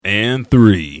And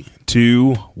 3,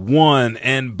 2, 1,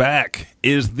 and back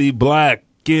is the Black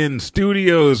in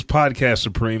Studios podcast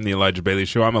supreme, the Elijah Bailey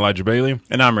Show. I'm Elijah Bailey.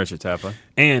 And I'm Richard Tappa.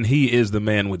 And he is the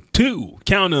man with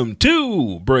count them,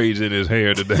 two braids in his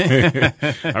hair today.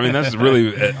 I mean, that's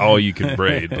really all you can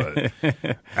braid, but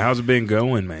how's it been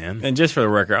going, man? And just for the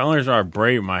record, the only reason I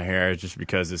braid my hair is just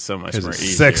because it's so much more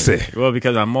easier. Sexy. Well,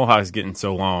 because my mohawk is getting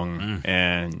so long,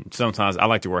 and sometimes I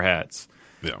like to wear hats.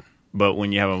 Yeah. But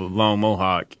when you have a long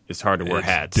mohawk, it's hard to wear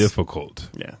hats. Difficult.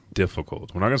 Yeah.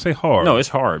 Difficult. We're not going to say hard. No, it's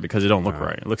hard because it don't look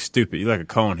right. It looks stupid. You look like a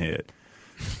cone head.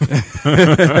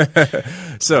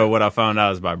 So what I found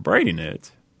out is by braiding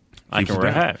it, I can wear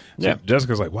a hat. Yeah.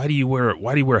 Jessica's like, why do you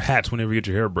wear hats whenever you get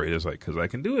your hair braided? It's like, because I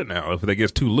can do it now. If that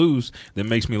gets too loose, then it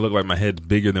makes me look like my head's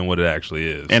bigger than what it actually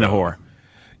is. And a whore.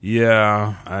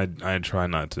 Yeah, I try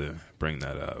not to bring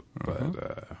that up,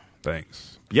 but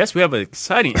thanks. Yes, we have an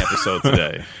exciting episode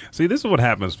today. See, this is what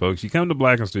happens, folks. You come to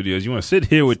Black & Studios, you want to sit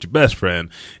here with your best friend,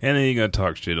 and then you're going to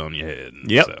talk shit on your head.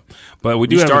 Yep. So. But we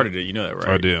do started it, you know that, right?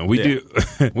 I do.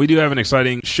 We do have an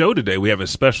exciting show today. We have a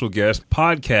special guest,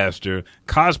 podcaster,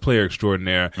 cosplayer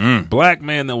extraordinaire, black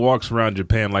man that walks around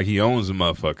Japan like he owns a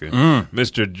motherfucker,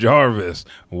 Mr. Jarvis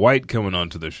White coming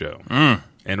onto the show.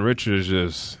 And Richard is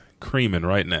just creaming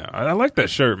right now. I like that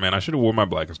shirt, man. I should have worn my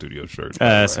Black & Studios shirt.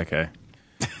 That's okay.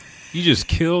 You just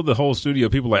killed the whole studio.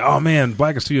 People are like, oh, man,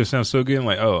 Black & Studio sounds so good. I'm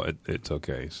like, oh, it's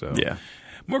okay. So yeah.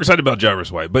 More excited about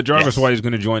Jarvis White. But Jarvis White is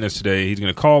going to join us today. He's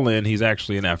going to call in. He's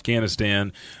actually in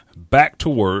Afghanistan, back to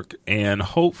work. And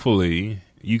hopefully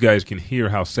you guys can hear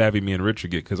how savvy me and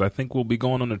Richard get, because I think we'll be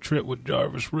going on a trip with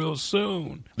Jarvis real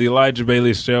soon. The Elijah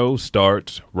Bailey Show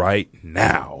starts right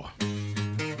now.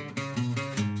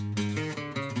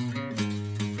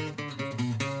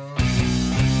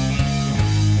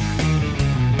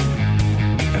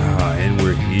 And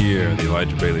we're here, the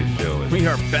Elijah Bailey Show. We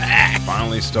are back.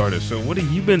 Finally started. So what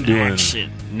have you been doing?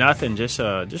 Action. Nothing. Just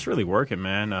really working,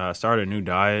 man. Started a new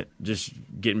diet. Just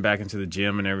getting back into the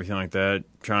gym and everything like that.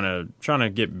 Trying to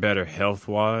get better health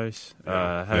wise.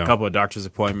 Had a couple of doctor's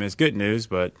appointments. Good news,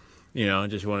 but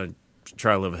just want to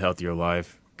try to live a healthier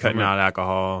life. Cutting out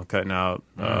alcohol. Cutting out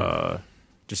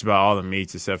just about all the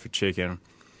meats except for chicken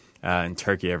and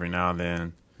turkey every now and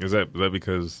then. Is that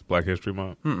because Black History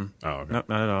Month? Mm-mm. Oh, okay. No,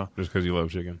 not at all. Just because you love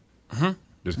chicken? Mm-hmm.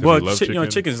 Just because you love chicken?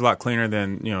 Chicken is a lot cleaner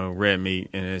than red meat,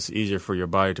 and it's easier for your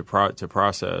body to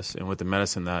process. And with the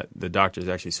medicine that the doctor is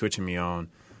actually switching me on,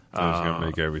 so it's going to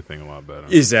make everything a lot better.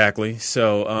 Exactly.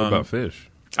 So, what about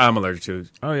fish? I'm allergic to.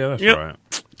 Oh yeah, that's right.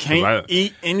 Can't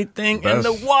eat anything in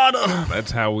the water. That's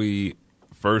how we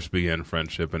first began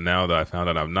friendship, and now that I found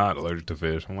out I'm not allergic to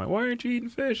fish, I'm like, why aren't you eating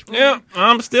fish, man? Yeah,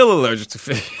 I'm still allergic to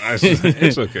fish.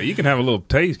 It's okay. You can have a little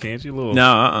taste, can't you?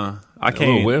 I can't. A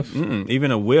little whiff? Even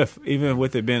a whiff, even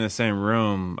with it being in the same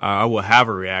room, I will have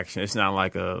a reaction. It's not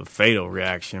like a fatal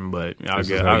reaction, but This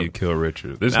is how you kill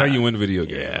Richard. This is how you win video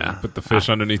games. Yeah. You put the fish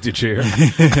underneath your chair.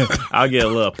 I'll get a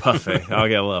little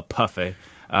puffy.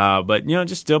 But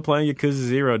just still playing Yakuza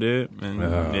 0, dude. And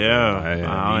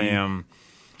I am.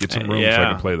 Get some room so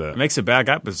I can play that. It makes it bad. I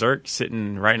got Berserk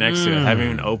sitting right next to it. I haven't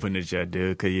even opened it yet,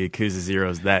 dude, because Yakuza 0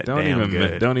 is that damn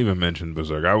good. Don't even mention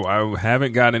Berserk. I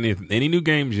haven't got any new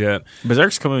games yet.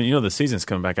 Berserk's coming. The season's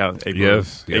coming back out in April.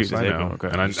 Yes, I know. Okay.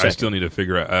 And I still need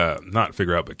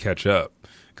to catch up,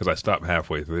 because I stopped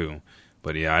halfway through.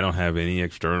 But yeah, I don't have any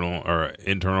external or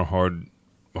internal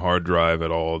hard drive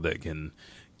at all that can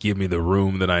give me the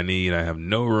room that I need. I have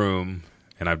no room.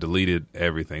 And I've deleted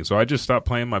everything. So I just stopped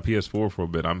playing my PS4 for a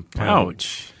bit.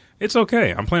 Ouch. It's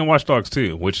okay. I'm playing Watch Dogs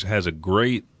 2, which has a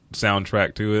great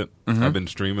soundtrack to it. Mm-hmm. I've been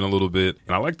streaming a little bit.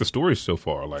 And I like the stories so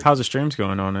far. How's the streams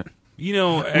going on it?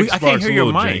 Xbox, I can't hear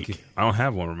your mic. Janky. I don't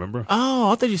have one, remember?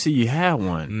 Oh, I thought you said you had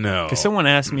one. No. Because someone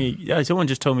asked me, someone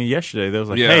just told me yesterday. They was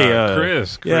like,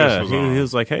 Chris was on. He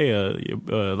was like, hey,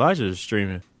 Elijah's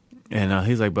streaming. And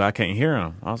he's like, but I can't hear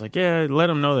him. I was like, yeah, let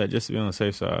him know that just to be on the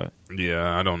safe side.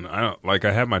 Yeah, I don't I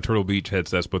have my Turtle Beach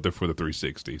headsets, but they're for the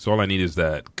 360. So all I need is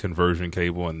that conversion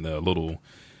cable and the little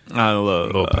pad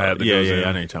that goes in. Yeah,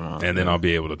 I know you're talking about. And then I'll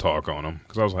be able to talk on them.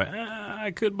 Because I was like,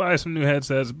 I could buy some new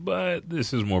headsets, but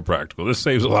this is more practical. This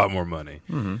saves a lot more money.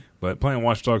 Mm-hmm. But playing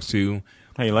Watch Dogs 2.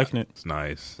 How you liking it? It's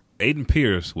nice. Aiden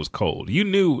Pierce was cold. You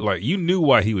knew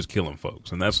why he was killing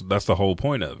folks, and that's the whole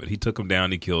point of it. He took him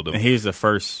down, he killed him. And he's the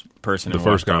first person. The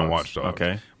first guy in Watch Dogs.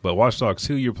 Okay, but Watch Dogs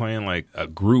 2, you're playing like a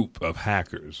group of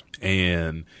hackers,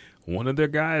 and one of their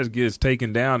guys gets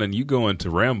taken down, and you go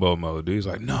into Rambo mode. Dude. He's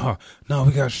like, no,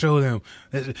 we gotta show them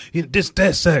this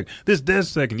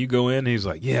DedSec, and you go in, and he's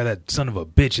like, yeah, that son of a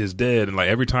bitch is dead, and like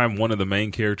every time one of the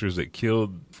main characters that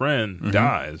killed friend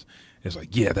dies. it's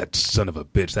like, yeah, that son of a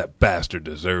bitch, that bastard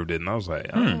deserved it. And I was like,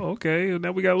 oh, okay.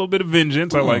 Now we got a little bit of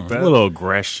vengeance. I like that. A little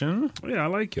aggression. Yeah, I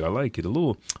like it. A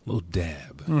little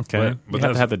dab. Okay. But you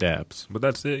have to have the dabs. But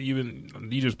that's it.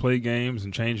 You just play games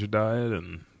and change your diet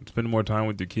and spend more time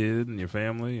with your kid and your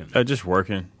family. And just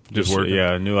working. Just working.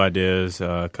 Yeah, new ideas,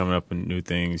 coming up with new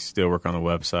things, still work on the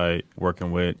website,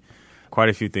 working with quite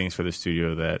a few things for the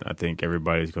studio that I think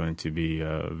everybody's going to be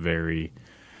very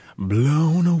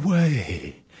blown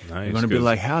away. Nice. You're going to be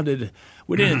like,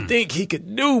 we didn't think he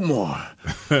could do more.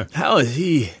 How is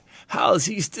he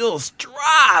still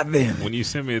striving? When you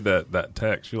sent me that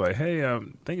text, you're like, hey,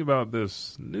 I'm thinking about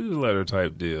this newsletter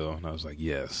type deal. And I was like,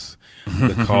 yes,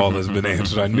 the call has been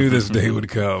answered. I knew this day would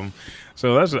come.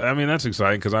 So that's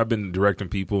exciting because I've been directing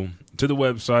people to the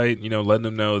website, letting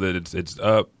them know that it's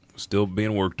up, still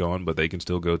being worked on, but they can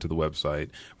still go to the website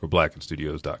for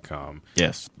blackandstudios.com.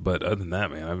 Yes. But other than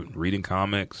that, man, I've been reading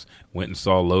comics, went and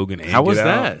saw Logan and How was Get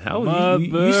that? Out. How was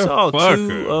you saw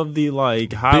two of the highlight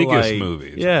biggest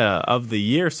movies. Yeah, of the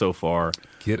year so far.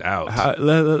 Get Out.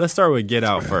 Let's start with Get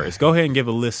Out first. Go ahead and give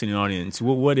a listening audience.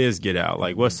 What is Get Out?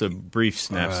 Like, what's the brief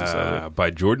synopsis of it? By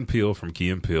Jordan Peele from Key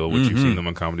and Peele, which you've seen them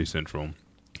on Comedy Central.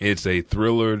 It's a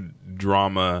thriller,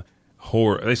 drama,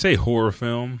 horror. They say horror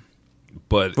film,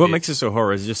 but what makes it so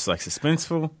horror? Is it just like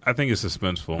suspenseful? I think it's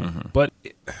suspenseful, but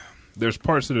there's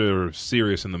parts that are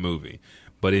serious in the movie.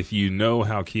 But if you know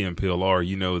how Key and Peele are,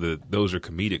 you know that those are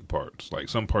comedic parts. Like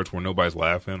some parts where nobody's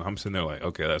laughing, I'm sitting there like,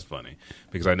 okay, that's funny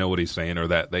because I know what he's saying, or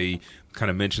that they kind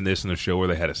of mentioned this in the show, or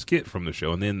they had a skit from the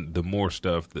show. And then the more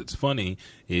stuff that's funny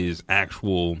is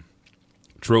actual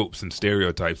tropes and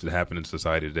stereotypes that happen in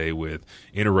society today with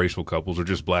interracial couples or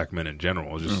just black men in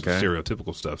general, just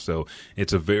stereotypical stuff. So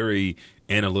it's a very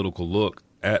analytical look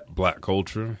at black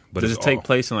culture. But does it take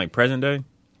place in like present day?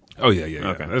 Oh, yeah.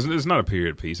 Okay. It's not a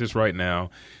period piece. It's right now.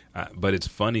 But it's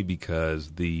funny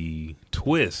because the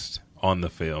twist on the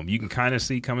film, you can kind of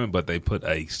see coming, but they put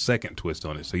a second twist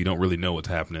on it. So you don't really know what's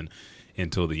happening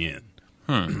until the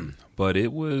end. But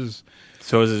it was...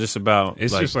 So is it just about...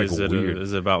 It's just like weird.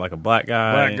 Is it about like a black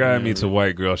guy? Black guy meets a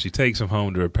white girl. She takes him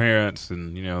home to her parents,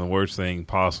 and, the worst thing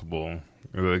possible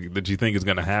that you think is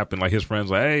going to happen. Like his friend's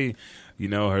like, hey...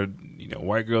 her,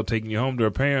 white girl taking you home to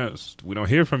her parents. We don't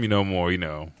hear from you no more,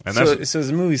 And so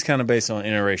the movie's kind of based on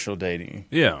interracial dating.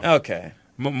 Yeah. Okay.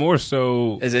 More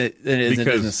so. Is it in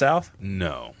the South?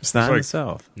 No, it's not in the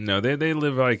South. No, they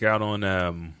live like out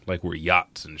on like where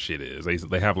yachts and shit is.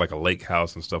 They have like a lake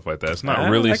house and stuff like that. It's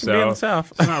not really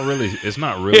South. It's not really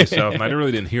South. And I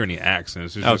really didn't hear any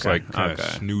accents. It's just like kind of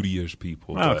snooty-ish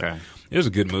people. Okay. It was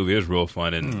a good movie. It was real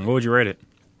fun. And what would you rate it?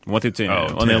 1 through 10.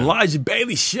 Oh, on the Elijah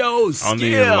Bailey show scale. On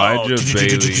the Elijah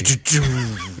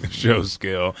Bailey show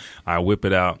scale, I whip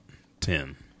it out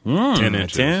 10. 10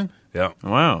 inches. 10? Yeah.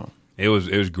 Wow. It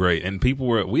was great. And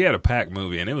we had a packed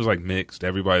movie, and it was like mixed.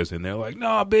 Everybody was in there like,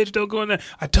 no, bitch, don't go in there.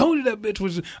 I told you that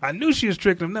bitch I knew she was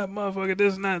tricking him, that motherfucker,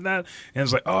 this and that. And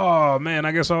it's like, oh, man,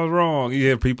 I guess I was wrong. You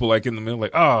have people like in the middle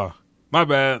like, oh, my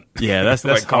bad. Yeah, that's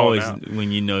like always when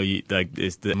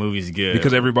the movie's good.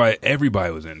 Because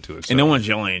everybody was into it. So. And no one's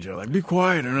yelling at you like, be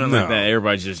quiet or nothing like that.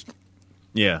 Everybody's just,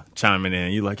 chiming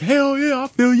in. You're like, hell yeah, I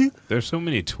feel you. There's so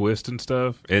many twists and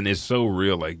stuff, and it's so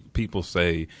real. Like, people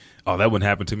say, oh, that wouldn't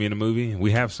happen to me in a movie.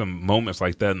 We have some moments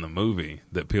like that in the movie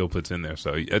that Peele puts in there.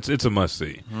 So it's a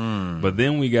must-see. But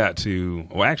then we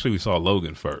we saw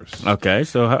Logan first. Okay,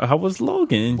 so how was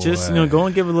Logan? Boy. Just, go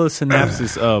and give a little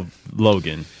synopsis of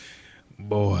Logan.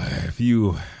 Boy, if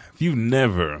you've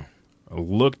never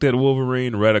looked at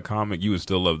Wolverine, read a comic, you would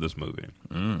still love this movie.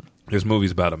 This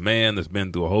movie's about a man that's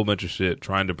been through a whole bunch of shit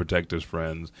trying to protect his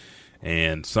friends,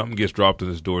 and something gets dropped on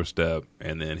his doorstep,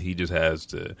 and then he just has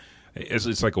to...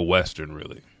 It's like a Western,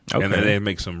 really. Okay. And then they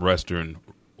make some Western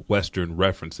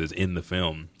references in the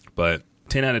film, but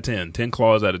 10 out of 10, 10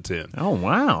 claws out of 10. Oh,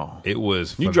 wow. It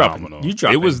was phenomenal. You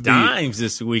dropped dimes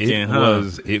this weekend,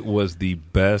 It was the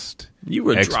best You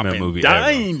were X-Men dropping movie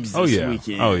dimes ever. this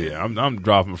weekend. Oh, yeah. I'm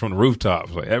dropping from the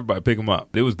rooftops. Like, everybody pick them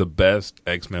up. It was the best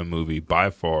X-Men movie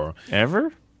by far.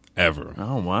 Ever?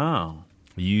 Oh, wow.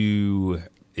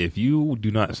 If you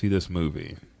do not see this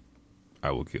movie... I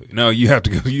will kill you. No, you have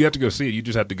to go. You have to go see it. You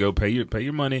just have to go pay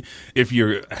your money. If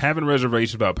you're having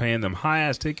reservations about paying them high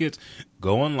ass tickets,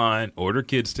 go online, order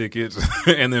kids tickets,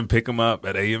 and then pick them up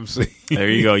at AMC. There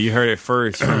you go. You heard it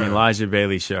first from Elijah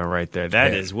Bailey show right there.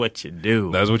 That is what you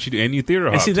do. That's what you do, and you theater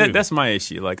hop. And see, that's my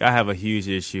issue. Like I have a huge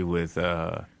issue with.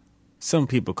 Some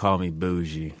people call me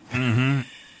bougie. Mm-hmm.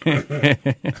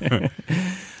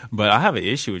 But I have an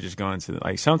issue with just going to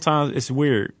like sometimes it's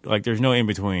weird. Like there's no in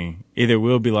between. Either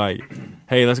we'll be like,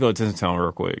 "Hey, let's go to Tinseltown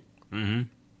real quick,"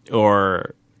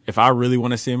 or if I really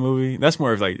want to see a movie, that's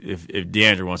more of like if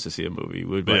DeAndre wants to see a movie,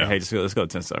 we'd be like, hey, let's go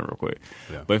to 10 real quick.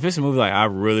 Yeah. But if it's a movie like I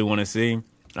really want to see,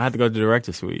 I have to go to the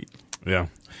director's suite. Yeah.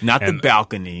 Not the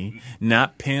balcony,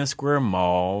 not Penn Square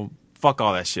Mall. Fuck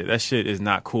all that shit. That shit is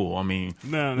not cool. I mean,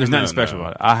 there's nothing special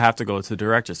about it. I have to go to the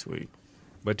director's suite.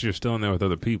 But you're still in there with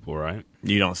other people, right?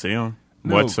 You don't see them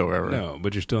whatsoever. No,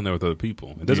 but you're still in there with other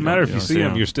people. It doesn't matter if you see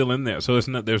them. You're still in there. So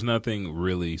there's nothing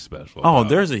really special.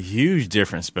 There's a huge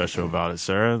difference special about it,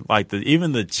 sir. Like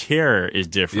even the chair is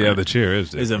different. Yeah, the chair is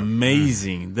different. It's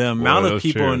amazing. The amount of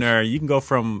people in there, you can go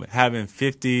from having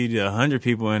 50 to 100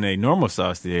 people in a normal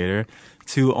size theater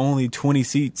to only 20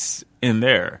 seats in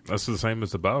there. That's the same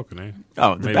as the balcony.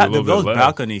 Oh, those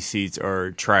balcony seats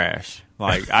are trash.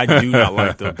 Like, I do not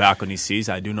like the balcony seats.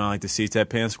 I do not like the seats at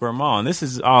Penn Square Mall. And this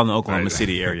is all in the Oklahoma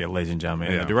City area, ladies and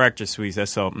gentlemen. Yeah. The director's suites,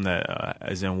 that's something that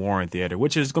is in Warren Theater,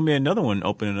 which is going to be another one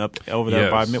opening up over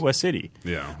there by Midwest City.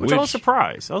 Yeah. Which I was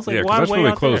surprised. I was like, why that's way really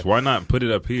out close. there? Why not put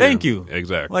it up here? Thank you.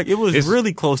 Exactly. Like, it's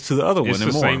really close to the other one. It's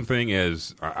the same thing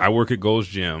as I work at Gold's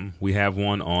Gym. We have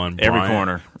one on every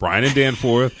corner. Bryan and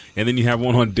Danforth, and then you have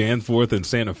one on Danforth and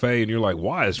Santa Fe, and you're like,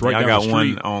 why? It's right down the street.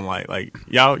 I got one on like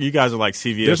you guys are like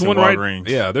CVS and Walgreens.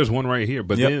 Yeah, there's one right here.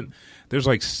 But then there's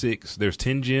like 6. There's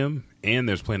 10 Gym and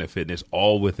there's Planet Fitness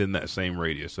all within that same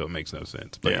radius, so it makes no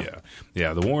sense. But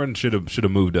yeah, the Warren should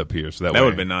have moved up here, so that would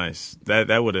have been nice.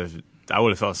 That would have. I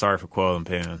would have felt sorry for Quell and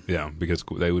Penn. Yeah, because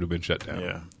they would have been shut down.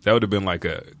 Yeah, that would have been like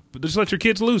just let your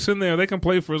kids loose in there. They can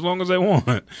play for as long as they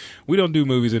want. We don't do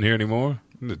movies in here anymore.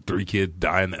 3 kids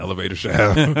die in the elevator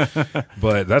shaft.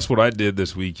 But that's what I did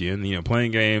this weekend.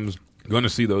 Playing games, going to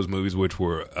see those movies, which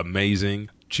were amazing.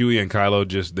 Chewie and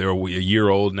Kylo they're a year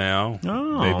old now.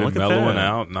 Oh, they've been mellowing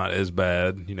out, not as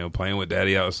bad. Playing with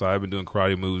Daddy outside, been doing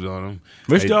karate moves on them.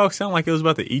 Which dog sounded like it was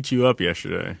about to eat you up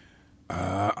yesterday?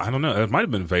 I don't know. It might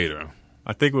have been Vader.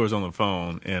 I think it was on the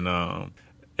phone, and I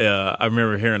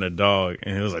remember hearing a dog,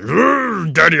 and it was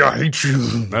like, "Daddy, I hate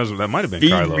you." That might have been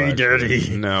Feed Kylo. me, actually.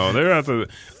 Daddy. No, they're out there.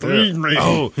 Feed me.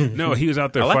 Oh no, he was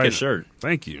out there. I like fighting. his shirt.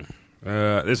 Thank you.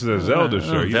 This is a Zelda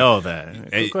shirt. Unveil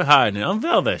that. Quit hiding it.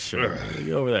 Unveil that shirt.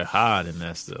 You over there hiding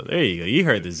that stuff. There you go. You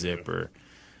heard the zipper.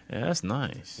 Yeah, that's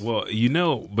nice. Well,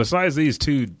 besides these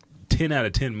 2 10 out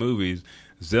of 10 movies,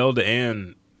 Zelda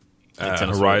and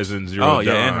Horizon Zero Dawn.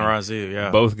 And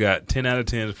Horizon, both got 10 out of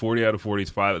 10s, 40 out of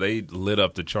 40s, 5. They lit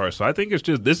up the chart. So I think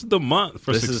this is the month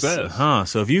for success.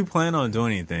 So if you plan on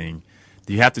doing anything,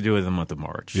 you have to do it in the month of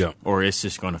March. Yeah. Or it's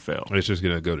just going to fail. It's just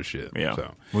going to go to shit. Yeah.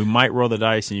 So. We might roll the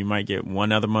dice, and you might get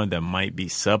one other month that might be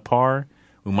subpar.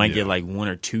 We might get like 1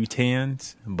 or 2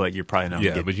 10s, but you're probably not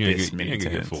going to get this many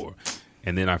 10s. Get 4.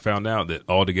 And then I found out that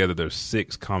altogether there's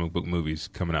 6 comic book movies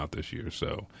coming out this year.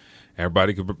 So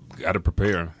everybody got to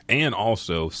prepare. And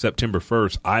also, September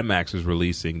 1st, IMAX is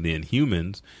releasing The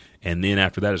Inhumans. And then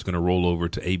after that, it's going to roll over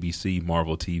to ABC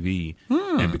Marvel TV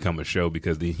and become a show,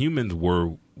 because The Inhumans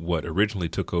were what originally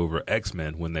took over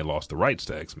X-Men when they lost the rights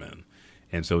to X-Men.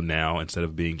 And so now, instead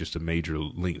of being just a major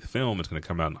length film, it's going to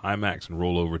come out in IMAX and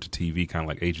roll over to TV, kind of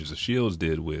like Agents of S.H.I.E.L.D.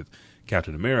 did with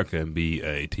Captain America, and be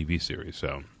a TV series.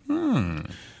 So a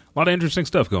lot of interesting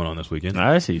stuff going on this weekend.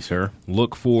 I see, sir.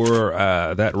 Look for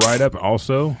that write-up.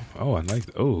 Also,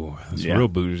 that's real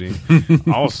bougie.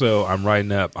 Also, I'm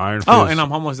writing up Iron Fist. Oh, and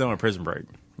I'm almost done with Prison Break.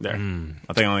 There.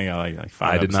 I think I only got like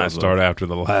 5 I did not start after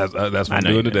the last. That's what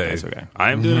I'm doing today. That's okay.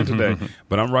 I am doing it today.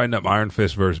 But I'm writing up Iron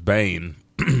Fist versus Bane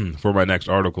for my next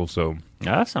article. So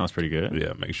that sounds pretty good.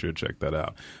 Yeah, make sure to check that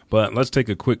out. But let's take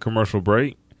a quick commercial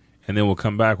break, and then we'll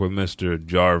come back with Mr.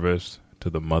 Jarvis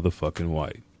to the motherfucking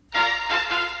white.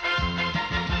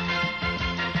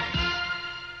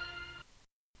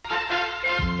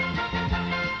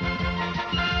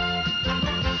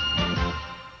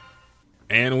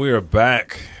 And we are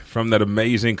back from that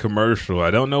amazing commercial.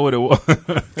 I don't know what it was.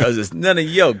 Because it's none of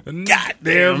your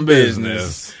goddamn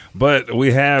business. But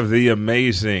we have the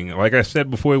amazing, like I said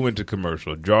before we went to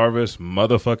commercial, Jarvis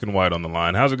motherfucking White on the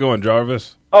line. How's it going,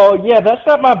 Jarvis? Oh, yeah, that's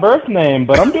not my birth name,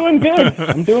 but I'm doing good.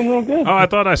 I'm doing real good. Oh, I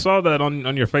thought I saw that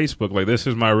on your Facebook. Like, this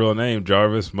is my real name,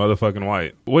 Jarvis motherfucking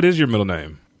White. What is your middle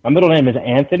name? My middle name is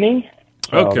Anthony.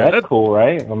 Okay. That's cool,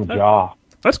 right? I'm Jaw.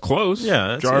 That's close.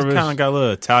 Yeah, it's kind of got a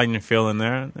little Italian feel in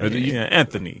there. Yeah,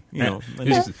 Anthony.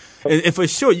 If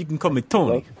it's short, you can call me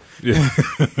Tony. Yeah.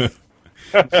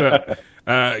 So,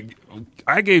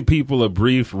 I gave people a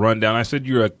brief rundown. I said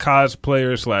you're a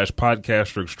cosplayer /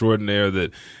 podcaster extraordinaire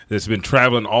that's been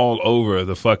traveling all over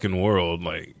the fucking world.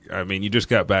 Like, I mean, you just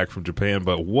got back from Japan,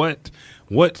 but what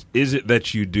is it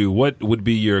that you do? What would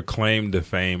be your claim to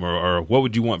fame, or what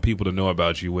would you want people to know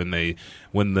about you when the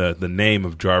name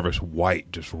of Jarvis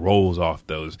White just rolls off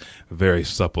those very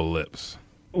supple lips?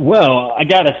 Well, I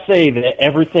gotta say that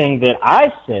everything that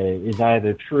I say is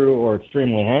either true or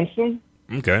extremely handsome.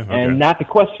 Okay. And not to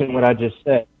question what I just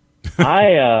said.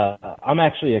 I'm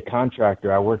actually a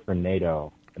contractor. I work for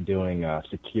NATO doing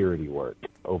security work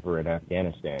over in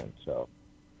Afghanistan. So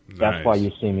that's why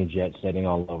you see me jet setting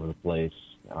all over the place,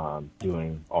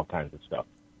 doing all kinds of stuff.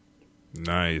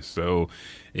 Nice. So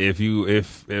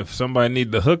if somebody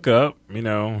need to hook up, you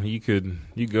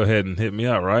go ahead and hit me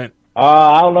up, right?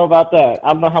 I don't know about that.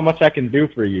 I don't know how much I can do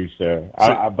for you, sir.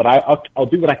 But I'll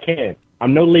do what I can.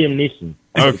 I'm no Liam Neeson.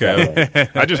 Okay.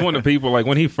 I just want the people, like,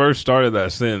 when he first started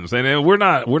that sentence, and we're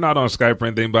not on Skype or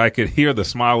anything, but I could hear the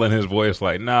smile in his voice,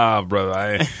 like, nah,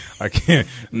 brother, I can't.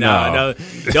 No,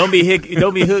 don't be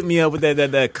hooking me up with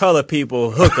that color people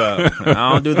hookup.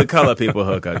 I don't do the color people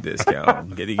hookup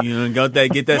discount.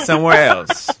 Get that somewhere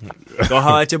else. Go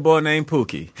holler at your boy named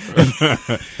Pookie.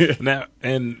 Now,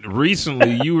 and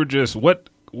recently you were just What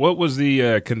was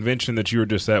the convention that you were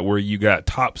just at where you got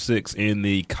top 6 in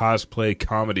the cosplay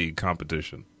comedy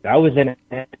competition? I was in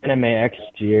Anime X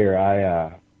year.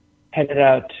 I headed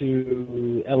out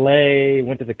to LA,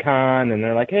 went to the con, and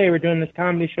they're like, hey, we're doing this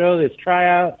comedy show. There's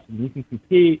tryouts, and you can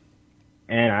compete.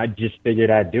 And I just figured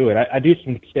I'd do it. I do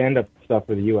some stand-up stuff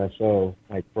for the USO,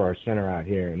 like for our center out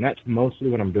here. And that's mostly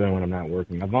what I'm doing when I'm not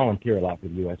working. I volunteer a lot for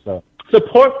the USO.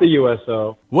 Support the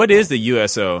USO. What is the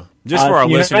USO? Just for our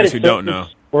listeners who don't know.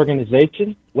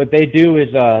 Organization. What they do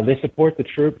is they support the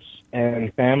troops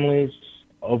and families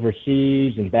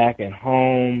overseas and back at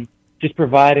home, just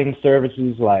providing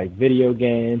services like video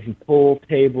games and pool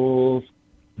tables,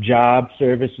 job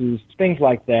services, things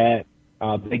like that.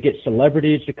 They get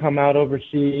celebrities to come out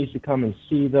overseas to come and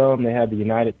see them. They have the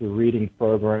United Through Reading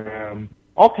program,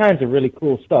 all kinds of really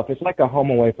cool stuff. It's like a home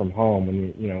away from home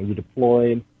when you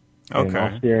deployed. In an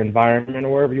austere environment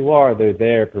or wherever you are, they're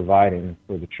there providing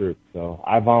for the troops. So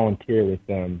I volunteer with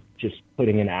them, just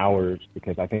putting in hours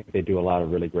because I think they do a lot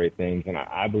of really great things. And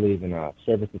I believe in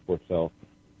service before self,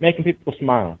 making people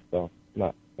smile. So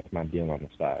that's my deal on the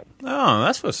side. Oh,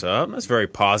 that's what's up. That's very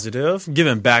positive.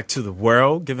 Giving back to the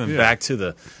world, giving back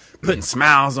to putting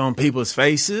smiles on people's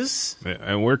faces.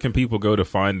 And where can people go to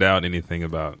find out anything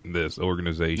about this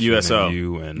organization? USO.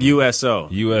 USO.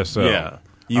 Yeah.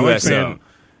 USO.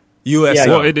 USO.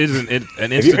 Well, it is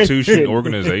an institution,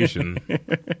 organization.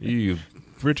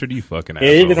 Richard, you fucking asshole.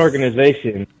 It is an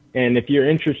organization, and if you're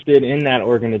interested in that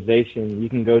organization, you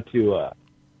can go to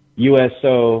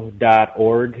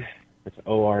uso.org. That's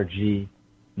O-R-G.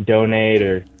 Donate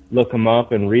or look them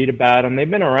up and read about them. They've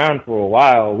been around for a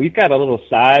while. We've got a little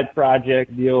side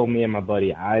project deal me and my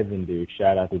buddy Ivan do.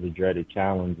 Shout out to the dreaded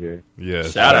Challenger.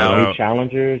 Yes. Shout out.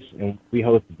 Challengers, and we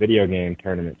host video game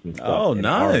tournaments and stuff in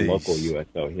our nice. local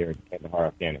USO here in Kandahar,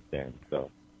 Afghanistan.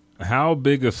 So, how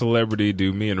big a celebrity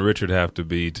do me and Richard have to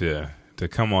be to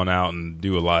come on out and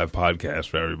do a live podcast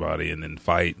for everybody and then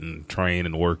fight and train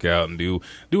and work out and do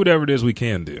whatever it is we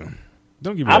can do?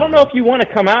 Don't give me I don't know if you want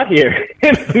to come out here.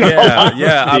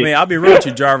 Yeah. I mean, I'll be real with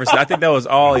you, Jarvis. I think that was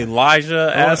all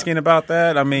Elijah asking about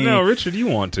that. I mean, no, Richard, you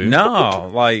want to?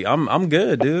 No, like I'm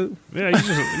good, dude.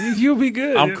 Yeah, you'll be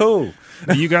good. I'm cool.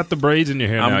 You got the braids in your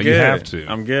hair now. Good. You have to.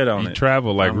 I'm good on it. You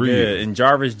travel like Reed. Good. And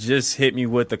Jarvis just hit me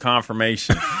with the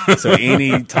confirmation. So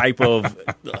any type of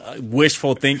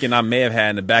wishful thinking I may have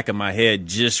had in the back of my head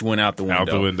just went out the window. Out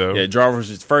the window. Yeah,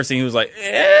 Jarvis, first thing he was like,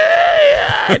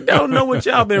 I don't know what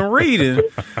y'all been reading,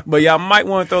 but y'all might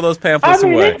want to throw those pamphlets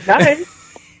away. It's nice.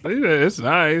 It's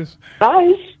nice.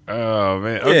 Nice. Oh,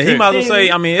 man. Okay. Yeah, he might as well say,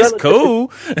 I mean, it's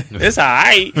cool. It's all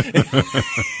right.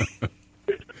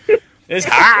 It's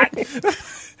hot.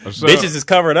 So, bitches is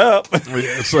covered up.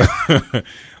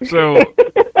 So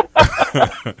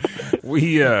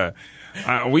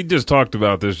we just talked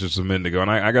about this just a minute ago, and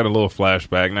I got a little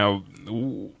flashback. Now,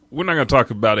 we're not going to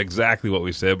talk about exactly what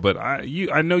we said, but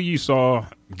I know you saw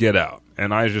Get Out,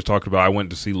 and I just talked about I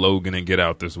went to see Logan and Get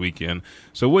Out this weekend.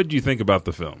 So what did you think about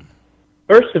the film?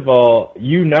 First of all,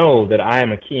 you know that I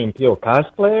am a Key and Peele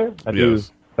cosplayer. I do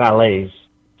ballets.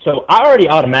 So I already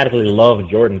automatically love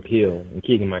Jordan Peele and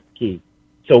Keegan-Michael Key.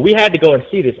 So we had to go and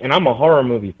see this, and I'm a horror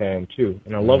movie fan too,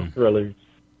 and I love thrillers.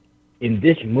 In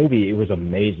this movie, it was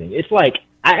amazing. It's like,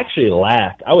 I actually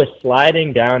laughed. I was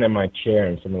sliding down in my chair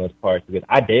in some of those parts because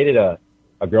I dated a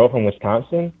girl from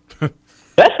Wisconsin.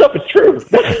 That stuff is true.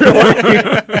 That's real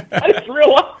life. That's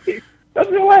real life. That's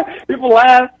real life. People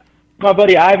laugh. My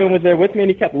buddy Ivan was there with me, and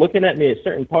he kept looking at me at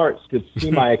certain parts to see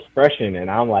my expression,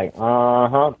 and I'm like,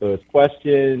 those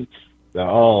questions.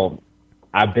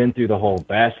 I've been through the whole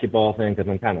basketball thing because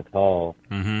I'm kind of tall.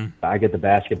 Mm-hmm. I get the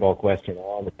basketball question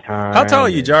all the time. How tall are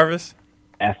you, Jarvis?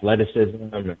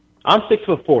 Athleticism. I'm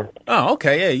 6'4". Oh,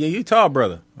 okay. Yeah, you tall,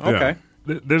 brother. Okay.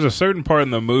 There's a certain part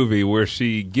in the movie where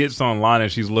she gets online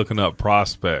and she's looking up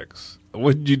prospects.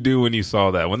 What did you do when you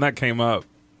saw that? When that came up,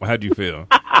 how'd you feel?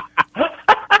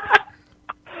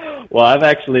 Well, I've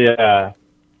actually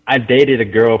I dated a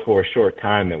girl for a short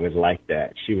time that was like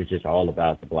that. She was just all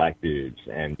about the black dudes,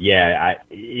 and yeah,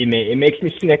 it makes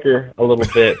me snicker a little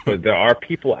bit. But there are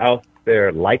people out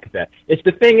there like that. It's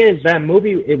the thing is that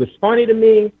movie. It was funny to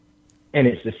me, and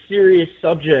it's a serious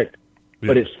subject,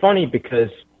 but it's funny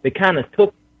because they kind of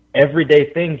took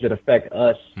everyday things that affect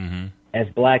us as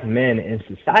black men in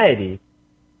society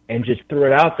and just threw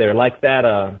it out there like that.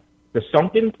 The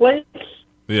sunken place.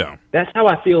 Yeah, that's how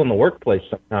I feel in the workplace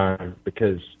sometimes,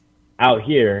 because out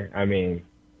here, I mean,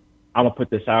 I'm gonna put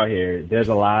this out here. There's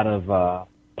a lot of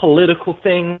political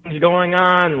things going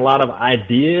on, a lot of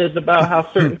ideas about how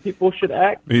certain people should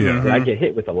act. Yeah, I get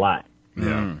hit with a lot.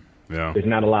 Yeah, There's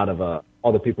not a lot of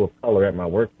other people of color at my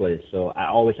workplace, so I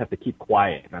always have to keep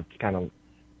quiet. And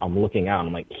I'm looking out, and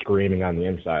I'm like screaming on the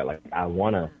inside, like I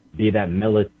want to be that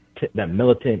militant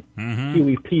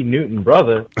Huey P. Newton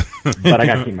brother, but I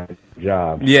got to keep my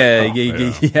job. Yeah,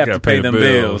 you have to pay them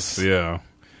bills. Yeah.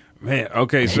 Man,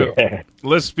 okay, so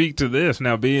let's speak to this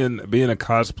now. Being a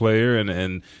cosplayer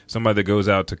and somebody that goes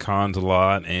out to cons a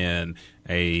lot and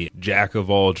a jack of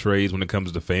all trades when it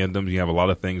comes to fandoms, you have a lot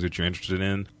of things that you're interested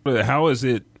in. How is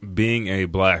it being a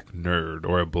black nerd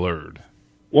or a blurred?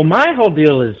 Well, my whole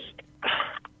deal is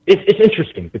it's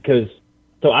interesting because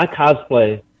so I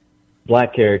cosplay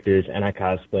black characters and I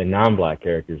cosplay non-black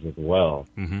characters as well.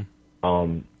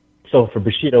 So for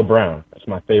Bushido Brown, that's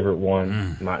my favorite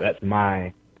one. That's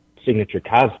my signature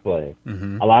cosplay.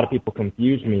 A lot of people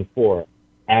confuse me for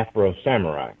Afro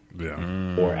Samurai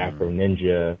or Afro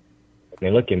Ninja.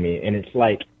 They look at me, and it's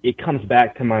like it comes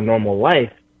back to my normal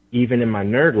life, even in my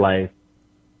nerd life.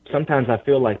 Sometimes I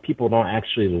feel like people don't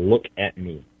actually look at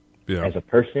me as a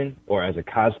person or as a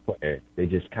cosplayer. They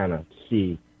just kind of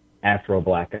see Afro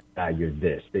black guy, you're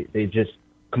this. They just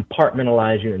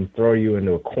compartmentalize you and throw you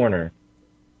into a corner.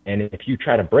 And if you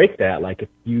try to break that, like if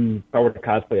I were to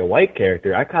cosplay a white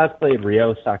character, I cosplayed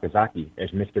Ryo Sakazaki as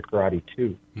Mr. Karate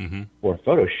 2 for a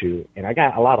photo shoot, and I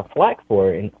got a lot of flack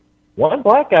for it. And one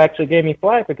black guy actually gave me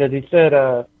flack because he said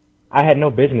I had no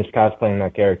business cosplaying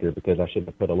that character because I should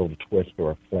have put a little twist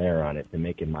or a flair on it to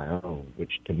make it my own,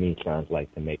 which to me sounds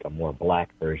like to make a more black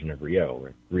version of Ryo.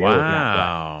 Where Ryo is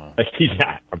not black. He's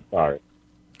not. I'm sorry.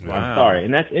 Wow. I'm sorry.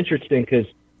 And that's interesting because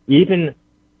even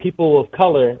people of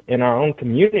color in our own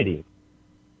community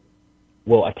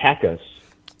will attack us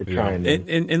for trying to.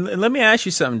 And let me ask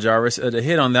you something, Jarvis. To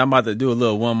hit on that, I'm about to do a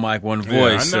little one mic, one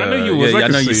voice. I know you was. I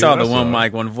know you saw the one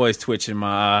mic, one voice twitch in my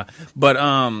eye. But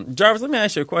Jarvis, let me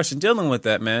ask you a question. Dealing with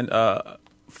that, man. I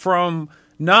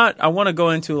want to go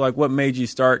into like what made you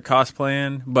start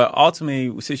cosplaying, but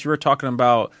ultimately, since you were talking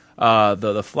about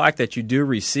the flack that you do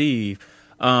receive,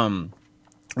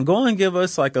 go and give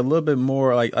us like a little bit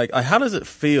more like how does it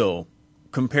feel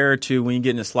compared to when you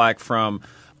get the slack from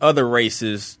other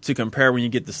races to compare when you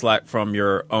get the slack from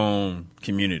your own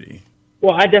community?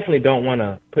 Well, I definitely don't want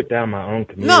to put down my own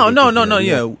community. No.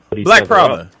 Yeah, Black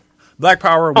Power. Black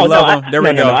Power. We love them. There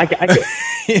we go. I get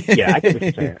what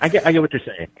you're saying. I get what you're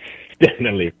saying.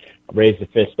 Definitely raise the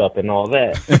fist up and all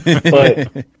that.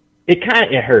 But it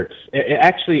hurts.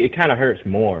 It kind of hurts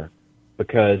more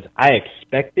because I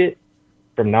expect it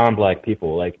from non-black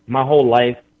people. Like my whole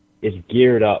life is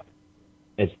geared up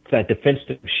as that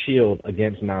defensive shield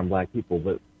against non-black people,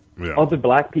 but other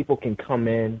black people can come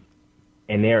in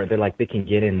and they're like they can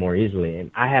get in more easily.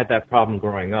 And I had that problem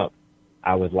growing up.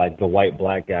 I was like the white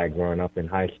black guy growing up in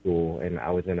high school, and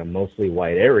I was in a mostly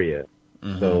white area.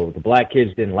 So the black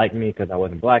kids didn't like me because I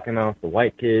wasn't black enough. The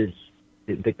white kids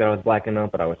didn't think that I was black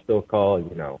enough, but I was still called,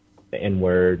 the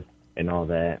N-word and all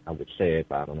that. I would say it,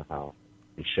 but I don't know how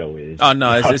the show is. Oh,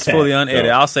 no, it's fully unedited.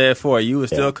 So, I'll say it for you. You would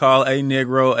still call a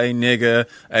Negro, a nigga,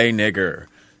 a nigger.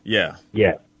 Yeah.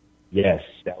 Yeah. Yes.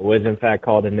 That was, in fact,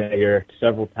 called a nigger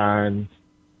several times.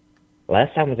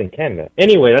 Last time was in Canada.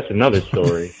 Anyway, that's another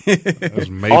story.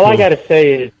 All I got to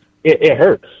say is it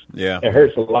hurts. Yeah. It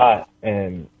hurts a lot.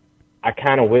 And I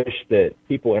kind of wish that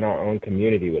people in our own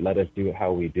community would let us do it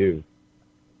how we do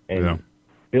and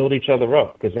build each other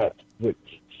up, because that's what's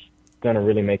going to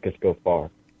really make us go far.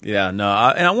 Yeah, no,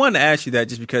 and I wanted to ask you that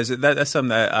just because that's something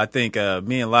that I think me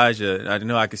and Elijah, I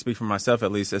know I can speak for myself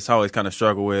at least, it's always kind of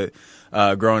struggled with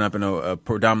growing up in a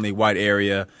predominantly white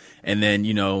area. And then,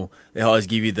 they always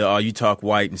give you the, you talk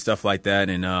white and stuff like that.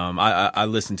 And I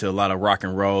listened to a lot of rock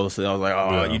and roll. So I was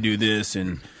like, you do this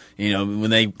and, when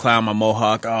they clown my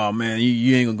mohawk, oh man,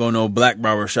 you ain't gonna go no black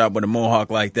barber shop with a mohawk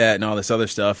like that and all this other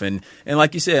stuff. And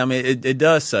like you said, I mean, it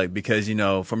does suck because,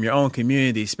 from your own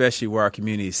community, especially where our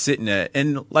community is sitting at.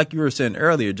 And like you were saying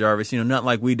earlier, Jarvis, not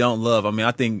like we don't love. I mean,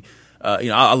 I think,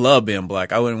 I love being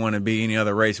black. I wouldn't want to be any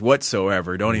other race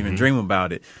whatsoever. Don't even dream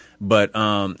about it. But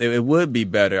it would be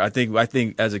better. I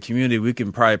think as a community we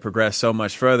can probably progress so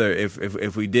much further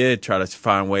if we did try to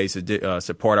find ways to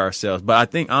support ourselves. But I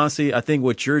think honestly,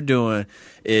 what you're doing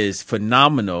is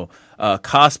phenomenal,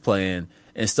 cosplaying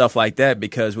and stuff like that,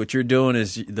 because what you're doing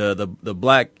is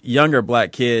the younger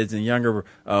black kids and younger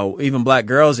even black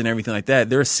girls and everything like that.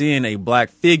 They're seeing a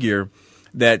black figure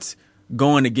that's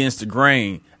going against the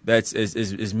grain, that's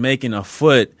is making a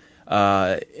foot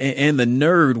in the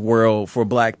nerd world for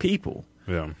black people.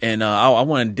 Yeah. And I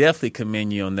want to definitely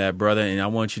commend you on that, brother, and I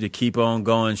want you to keep on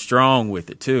going strong with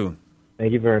it, too.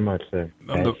 Thank you very much, sir.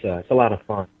 It's a lot of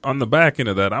fun. On the back end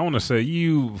of that, I want to say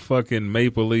you fucking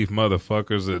Maple Leaf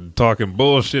motherfuckers are talking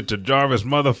bullshit to Jarvis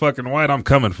motherfucking White. I'm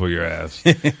coming for your ass.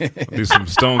 Do some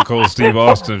Stone Cold Steve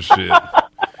Austin shit.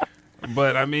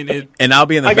 But, I mean, it... And I'll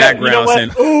be in the background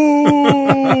saying,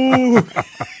 ooh...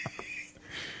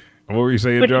 What were you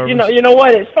saying, Jarvis? You know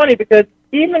what? It's funny because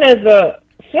even as a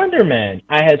Slender Man,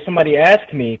 I had somebody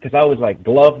ask me, because I was like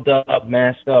gloved up,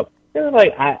 masked up. They were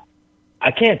like,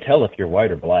 I can't tell if you're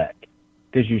white or black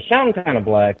because you sound kind of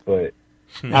black, but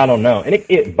I don't know. And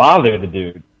it bothered the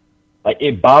dude. Like,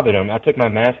 it bothered him. I took my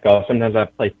mask off. Sometimes I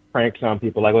play pranks on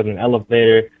people. Like, I was in an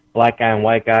elevator, black guy and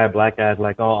white guy. Black guy's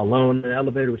like all alone in the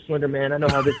elevator with Slender Man. I know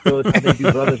how this goes, how they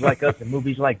do brothers like us in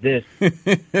movies like this.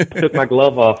 I took my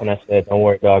glove off and I said, don't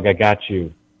worry, dog, I got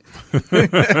you. I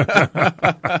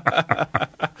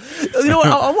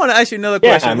want to ask you another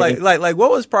question. Yeah, like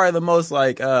what was probably the most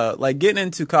like getting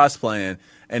into cosplaying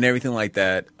and everything like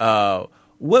that?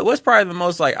 What's probably the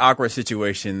most like awkward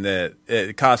situation that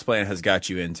cosplaying has got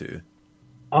you into?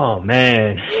 Oh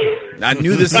man, I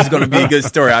knew this was going to be a good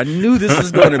story. I knew this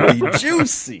was going to be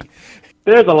juicy.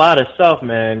 There's a lot of stuff,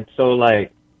 man. So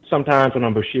like sometimes when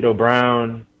I'm Bushido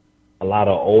Brown, a lot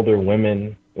of older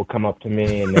women will come up to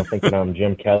me and they'll think that I'm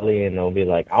Jim Kelly and they'll be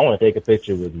like, I want to take a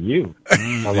picture with you.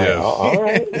 I'm like, oh, all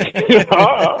right.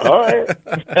 All right.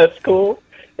 That's cool.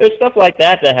 There's stuff like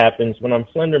that happens. When I'm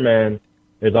Slender Man,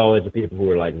 there's always the people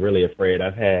who are like really afraid.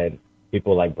 I've had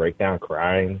people like break down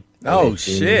crying. Oh,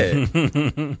 shit.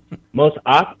 Most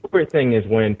awkward thing is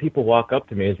when people walk up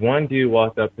to me. Is one dude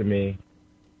walked up to me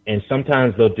and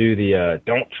sometimes they'll do the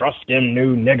 "Don't Trust Them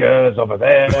New Niggas Over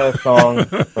There" song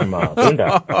from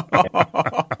Boondock.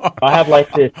 I have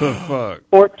like this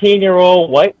 14-year-old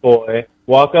white boy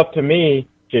walk up to me,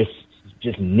 just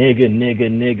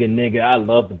nigga. I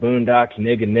love the Boondocks,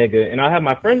 nigga. And I have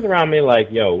my friends around me like,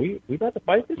 yo, we about to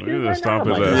fight this kid right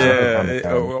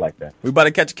now? Like that. We about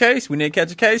to catch a case? We need to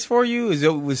catch a case for you?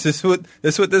 Was this what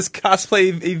this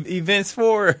cosplay event's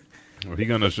for? Well, I'm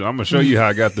gonna show you how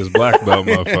I got this black belt,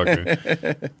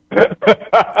 motherfucker.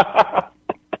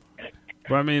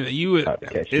 But I mean,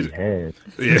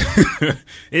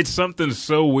 it's something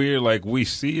so weird. Like we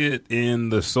see it in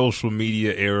the social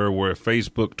media era, where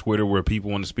Facebook, Twitter, where people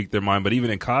want to speak their mind. But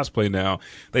even in cosplay now,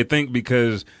 they think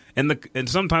because and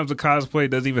sometimes the cosplay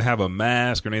doesn't even have a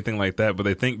mask or anything like that. But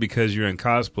they think because you're in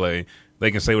cosplay,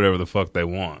 they can say whatever the fuck they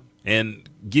want. And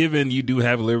given you do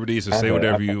have liberties to say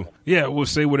whatever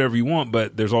say whatever you want,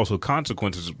 but there's also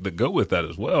consequences that go with that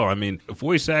as well. I mean,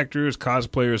 voice actors,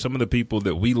 cosplayers, some of the people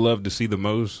that we love to see the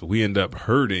most, we end up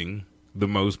hurting the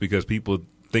most because people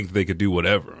think they could do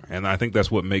whatever. And I think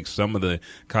that's what makes some of the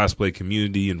cosplay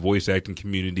community and voice acting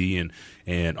community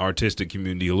and artistic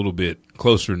community a little bit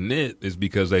closer knit, is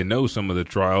because they know some of the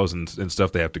trials and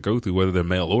stuff they have to go through, whether they're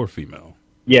male or female.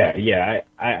 Yeah,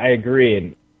 I agree.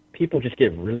 And people just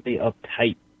get really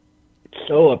uptight. It's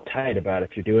so uptight about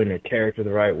if you're doing their character the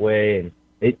right way. And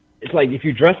it's like if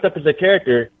you dressed up as a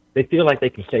character, they feel like they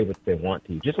can say what they want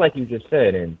to you, just like you just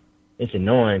said. And it's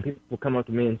annoying. People come up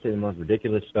to me and say the most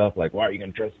ridiculous stuff, like, why are you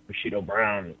going to dress as Bushido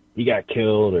Brown? He got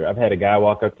killed. Or I've had a guy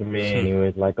walk up to me and he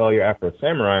was like, oh, you're Afro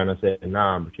Samurai. And I said,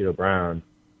 nah, I'm Bushido Brown.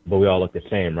 But we all look the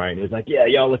same, right? And he was like, yeah,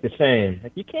 y'all look the same.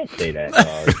 Like, you can't say that,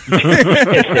 dog. You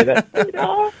can't say that,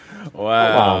 dog.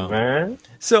 Wow. Come on, man.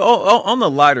 So on the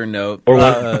lighter note,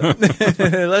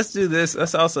 let's do this.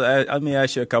 Let's also let me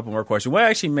ask you a couple more questions. What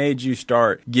actually made you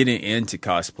start getting into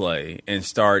cosplay and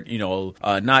start,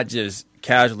 not just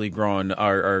casually growing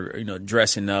or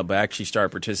dressing up, but actually start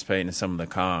participating in some of the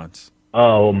cons?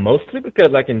 Oh, mostly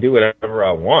because I can do whatever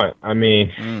I want. I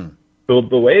mean, the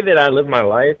way that I live my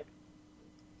life,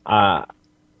 if I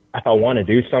want to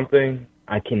do something,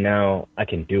 I can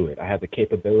do it. I have the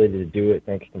capability to do it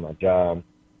thanks to my job.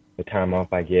 the time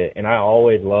off I get. And I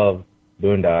always love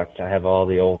Boondocks. I have all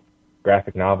the old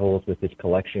graphic novels with his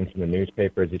collections in the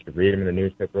newspapers. You could read them in the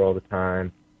newspaper all the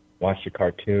time, watch the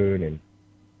cartoon. And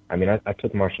I mean, I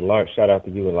took martial arts. Shout out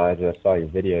to you, Elijah. I saw your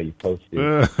video you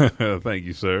posted. Thank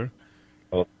you, sir.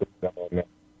 So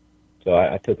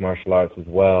I took martial arts as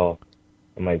well.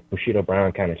 And like Bushido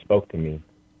Brown kind of spoke to me,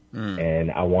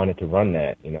 and I wanted to run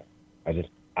that. You know,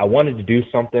 I wanted to do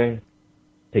something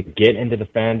to get into the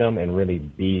fandom and really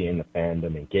be in the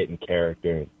fandom and get in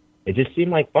character. It just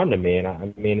seemed like fun to me. And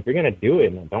I mean, if you're gonna do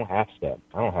it, don't half step.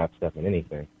 I don't half step in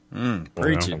anything.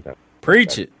 Preach it.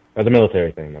 Preach it. That's a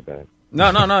military thing. My bad.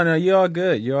 No. You're all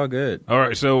good. You're all good. All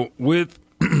right. So with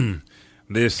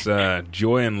this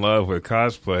joy and love with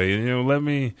cosplay, you know,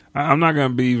 I'm not going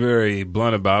to be very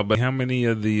blunt about it, but how many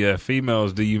of the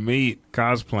females do you meet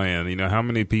cosplaying? You know, how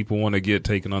many people want to get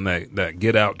taken on that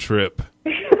get out trip?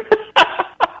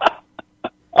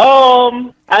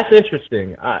 That's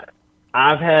interesting.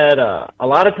 I've had a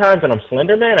lot of times when I'm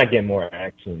Slender Man, I get more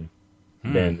action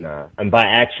than, and by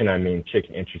action I mean chicks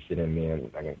interested in me. I'm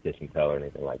not gonna kiss and tell or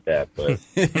anything like that, but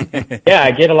yeah,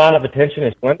 I get a lot of attention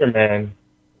as Slender Man.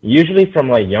 Usually from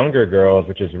like younger girls,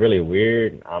 which is really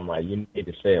weird. I'm like, you need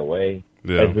to stay away.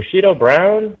 Yeah. As Bushido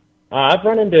Brown, I've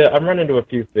run into a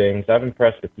few things. I've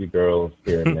impressed a few girls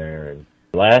here and there. And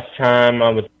last time I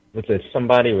was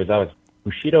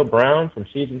Bushido Brown from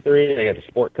season 3. They had the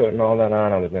sport coat and all that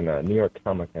on. I was in a New York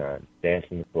Comic-Con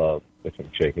dancing the club with some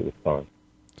chick. It was fun.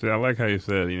 See, I like how you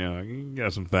said, you know, you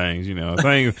got some things, you know,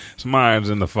 some irons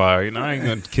in the fire. You know, I ain't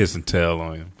going to kiss and tell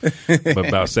on him. But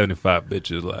about 75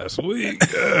 bitches last week.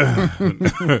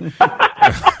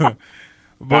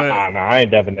 But no, I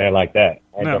ain't dubbing there like that.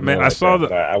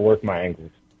 I work my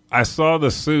angles. I saw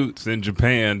the suits in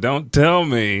Japan. Don't tell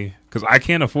me, because I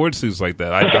can't afford suits like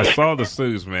that. I saw the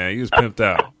suits, man. He was pimped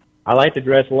out. I like to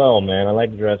dress well, man. I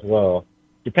like to dress well.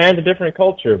 Japan's a different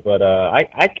culture, but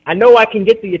I know I can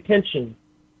get the attention.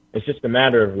 It's just a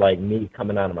matter of like me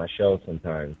coming out of my shell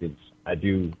sometimes. I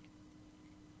do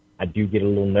get a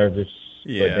little nervous,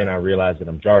 but then I realize that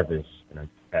I'm Jarvis and I'm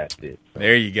past it. So.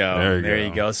 There you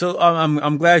go. So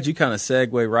I'm glad you kind of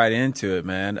segue right into it,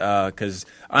 man. Because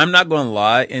I'm not going to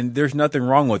lie, and there's nothing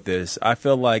wrong with this. I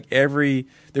feel like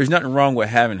there's nothing wrong with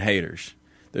having haters.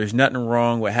 There's nothing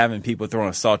wrong with having people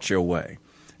throwing salt your way.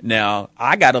 Now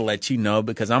I got to let you know,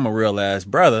 because I'm a real ass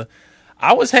brother.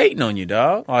 I was hating on you,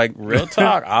 dog. Like, real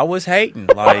talk. I was hating.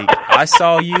 Like, I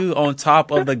saw you on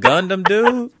top of the Gundam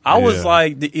dude. I was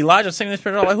like, Elijah singing this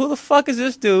picture. I'm like, who the fuck is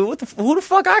this dude? Who the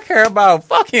fuck I care about?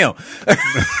 Fuck him.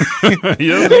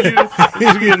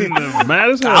 He's getting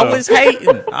mad as hell.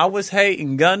 I was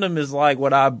hating. Gundam is like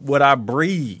what I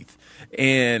breathe.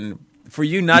 And for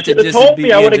you not to just told be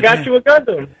me, I would have got you a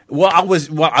Gundam. Well,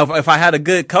 if I had a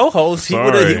good co-host, he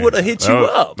would have hit you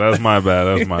up. That's my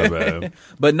bad.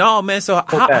 But no, man. So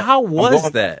how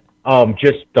was that?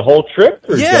 Just the whole trip?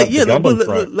 Or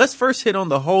Let's first hit on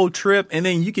the whole trip, and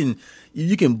then you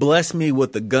can bless me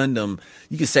with the Gundam.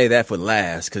 You can say that for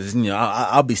last, because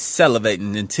I'll be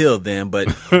salivating until then. But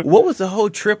what was the whole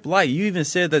trip like? You even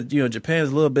said that Japan's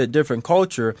a little bit different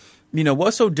culture.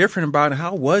 What's so different about it?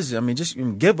 How was it? I mean, just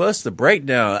give us the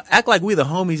breakdown. Act like we the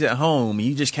homies at home, and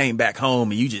you just came back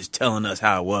home, and you just telling us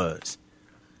how it was.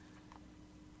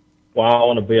 Well, I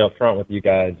want to be upfront with you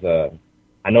guys.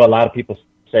 I know a lot of people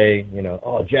say,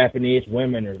 Japanese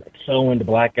women are like so into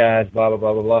black guys, blah, blah,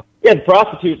 blah, blah, blah. Yeah, the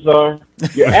prostitutes are.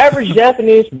 Your average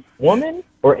Japanese woman,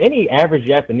 or any average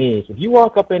Japanese, if you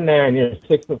walk up in there and you're a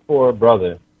 6'4"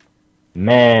 brother,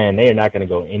 man, they are not going to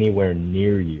go anywhere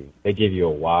near you. They give you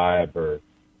a vibe, or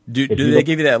do they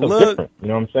give you that look? Different, you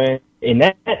know what I'm saying? In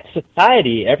that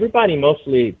society, everybody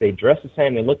mostly, they dress the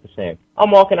same, they look the same. I'm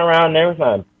walking around there with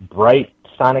my bright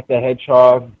Sonic the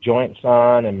Hedgehog joints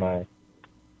on and my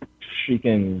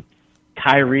freaking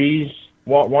Kyrie's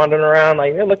wandering around,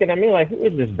 like they're looking at me like, who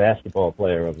is this basketball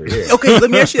player over here? Okay, let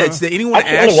me ask you that. Did anyone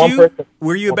ask you,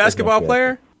 were you a basketball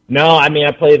player? No, I mean,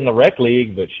 I played in the rec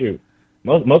league, but shoot.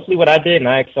 Mostly what I did, and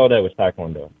I excelled at, was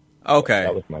Taekwondo. Okay.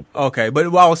 That was my okay,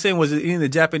 but what I was saying was, any of the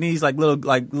Japanese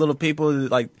little people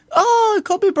like, oh,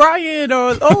 Kobe Bryant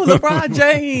or LeBron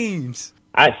James.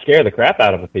 I scare the crap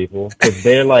out of the people, because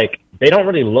they're like, they don't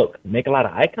really make a lot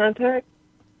of eye contact.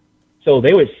 So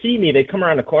they would see me, they'd come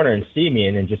around the corner and see me,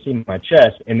 and then just see my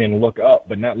chest, and then look up,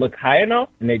 but not look high enough,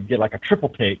 and they'd get like a triple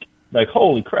take. Like,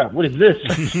 holy crap, what is this?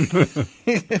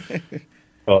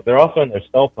 So they're also on their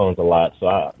cell phones a lot,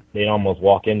 so they'd almost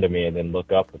walk into me and then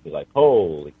look up and be like,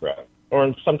 holy crap.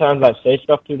 Or sometimes I'd say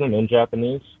stuff to them in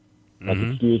Japanese, like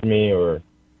excuse me or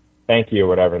thank you or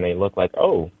whatever, and they look like,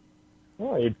 oh,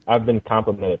 Well, I've been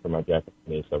complimented for my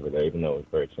Japanese over there, even though it was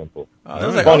very simple.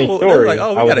 Like, Funny story. we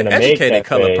got an educated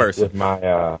color person with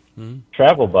my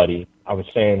travel buddy. I was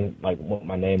saying like what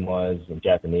my name was in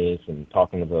Japanese and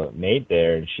talking to the maid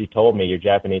there, and she told me your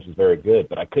Japanese is very good,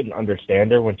 but I couldn't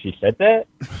understand her when she said that.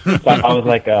 So I was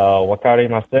like, "Wakari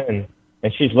masen,"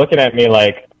 and she's looking at me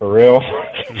like, "For real?"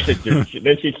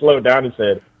 Then she slowed down and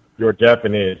said, "Your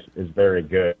Japanese is very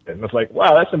good." And I was like,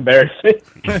 wow, that's embarrassing.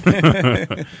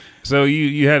 So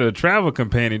you had a travel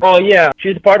companion. Oh, yeah.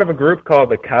 She's part of a group called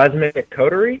the Cosmic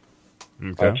Coterie.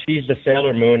 Okay. She's the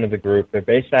Sailor Moon of the group. They're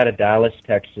based out of Dallas,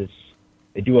 Texas.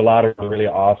 They do a lot of really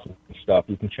awesome stuff.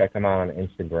 You can check them out on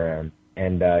Instagram.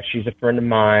 And she's a friend of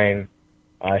mine.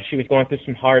 She was going through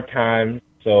some hard times,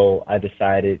 so I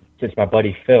decided, since my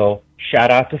buddy Phil, shout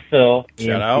out to Phil,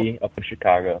 EMC up in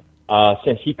Chicago.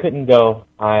 Since he couldn't go,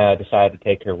 I decided to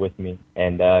take her with me,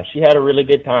 and she had a really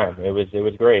good time. It was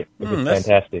great. It was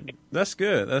fantastic. That's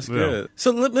good. That's good.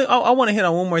 So I want to hit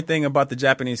on one more thing about the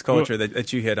Japanese culture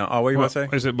that you hit on. Oh, what were you about to say?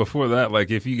 I said before that,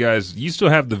 like if you still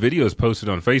have the videos posted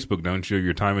on Facebook, don't you?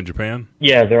 Your time in Japan?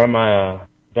 Yeah, they're on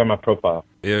my profile.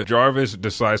 If Jarvis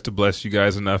decides to bless you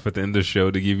guys enough at the end of the show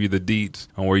to give you the deets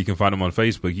on where you can find them on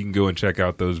Facebook, you can go and check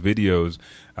out those videos.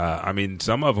 I mean,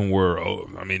 some of them were,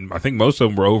 I think most of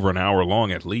them were over an hour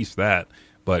long, at least that.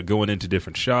 But going into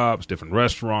different shops, different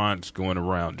restaurants, going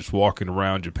around, just walking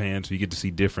around Japan, so you get to see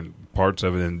different parts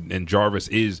of it. And Jarvis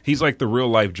he's like the real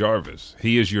life Jarvis.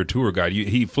 He is your tour guide.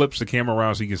 He flips the camera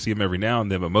around so you can see him every now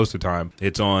and then, but most of the time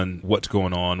it's on what's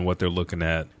going on, what they're looking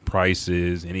at,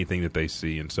 prices, anything that they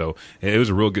see. And so it was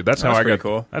a real good. That's how I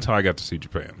got to see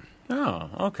Japan. Oh,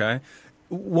 okay.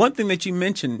 One thing that you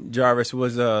mentioned, Jarvis,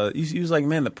 was you was like,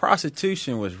 man, the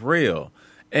prostitution was real.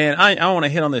 And I don't want to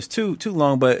hit on this too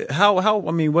long, but how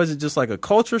I mean, was it just like a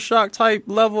culture shock type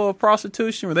level of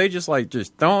prostitution? Were they just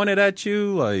throwing it at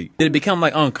you? Like, did it become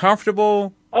like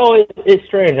uncomfortable? Oh, it's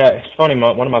strange. It's funny.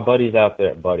 One of my buddies out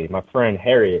there, my friend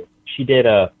Harriet, she did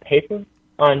a paper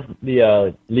on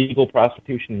the legal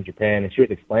prostitution in Japan, and she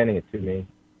was explaining it to me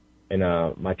and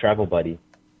my travel buddy.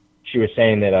 She was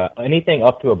saying that anything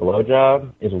up to a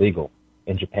blowjob is legal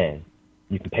in Japan.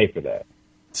 You can pay for that.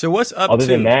 So what's up? Other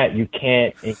than that, you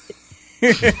can't.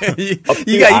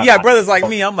 you got brothers like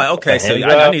me. I'm like, okay, so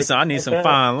I need some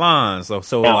fine lines.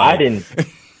 So no, I didn't.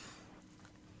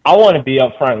 I want to be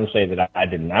upfront and say that I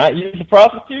did not use a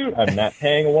prostitute. I'm not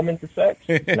paying a woman for sex.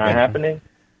 It's not happening.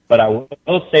 But I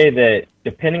will say that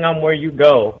depending on where you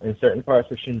go in certain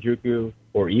parts of Shinjuku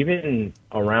or even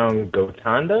around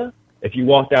Gotanda, if you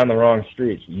walk down the wrong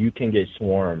streets, you can get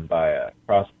swarmed by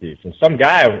prostitutes. And some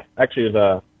guy, actually, was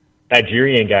a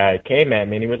Nigerian guy, came at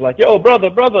me and he was like, "Yo,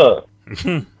 brother,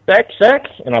 sex?"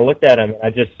 And I looked at him and I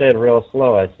just said real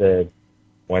slow, I said,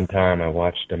 "One time I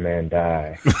watched a man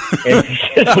die." And he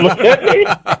just looked at me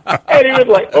and he was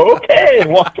like, "Okay,"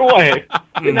 and walked away.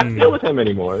 I did not deal with him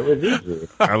anymore. It was easy.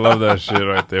 I love that shit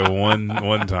right there. One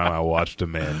time I watched a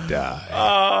man die.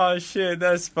 Oh shit,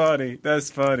 that's funny. Let's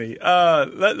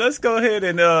go ahead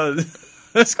and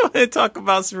talk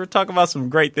about some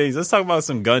great things. Let's talk about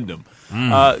some Gundam.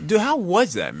 Dude, how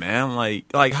was that, man?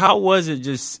 Like how was it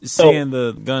just seeing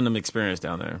the Gundam experience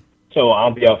down there? So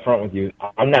I'll be upfront with you.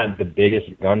 I'm not the biggest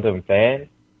Gundam fan,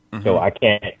 so I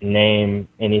can't name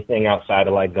anything outside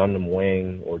of like Gundam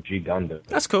Wing or G Gundam.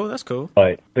 That's cool.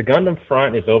 But the Gundam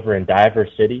front is over in Diver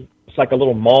City. It's like a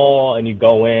little mall, and you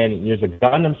go in, and there's a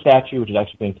Gundam statue, which is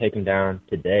actually being taken down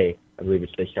today. I believe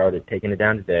they started taking it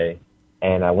down today.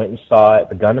 And I went and saw it.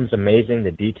 The Gundam's amazing.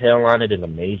 The detail on it is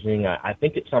amazing. I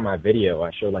think it's on my video.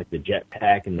 I showed like the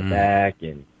jetpack in the back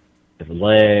and the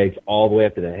legs all the way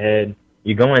up to the head.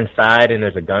 You go inside and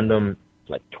there's a Gundam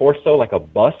like torso, like a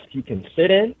bust you can sit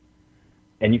in.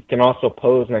 And you can also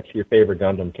pose next to your favorite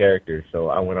Gundam character. So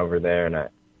I went over there and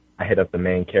I hit up the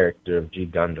main character of G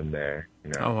Gundam there. You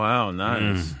know? Oh, wow.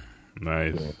 Nice.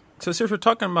 Nice. Yeah. So since we're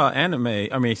talking about anime,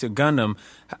 so Gundam,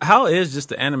 how is just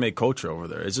the anime culture over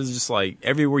there? Is it just like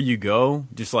everywhere you go,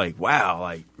 just like, wow,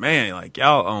 like, man, like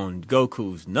y'all own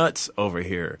Goku's nuts over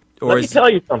here? Let me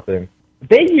tell you something.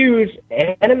 They use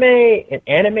anime and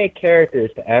anime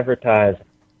characters to advertise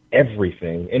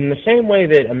everything in the same way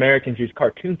that Americans use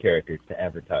cartoon characters to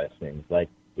advertise things. Like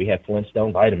we had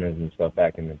Flintstone vitamins and stuff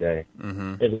back in the day.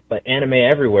 There's like anime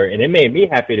everywhere, and it made me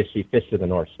happy to see Fist of the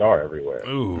North Star everywhere.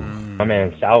 Ooh. My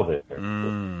man Salvador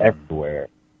was everywhere.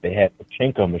 They had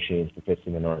pachinko machines for Fist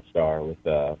of the North Star with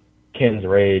Ken's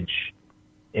Rage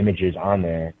images on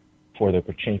there for the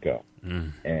pachinko.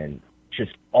 And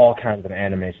just all kinds of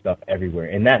anime stuff everywhere.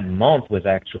 And that month was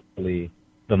actually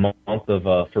the month of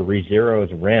for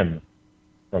ReZero's Rim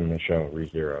from the show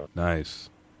ReZero. Nice.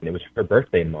 And it was her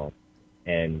birthday month.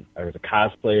 and there was a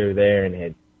cosplayer there, and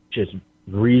had just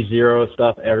ReZero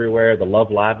stuff everywhere. The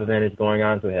Love Live event is going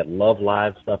on, so they had Love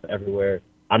Live stuff everywhere.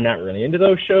 I'm not really into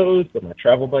those shows, but my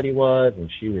travel buddy was,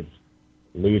 and she was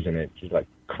losing it. She was like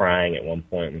crying at one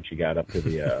point when she got up to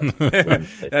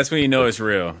the That's when you know it's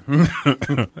real.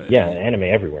 Yeah, anime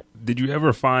everywhere. Did you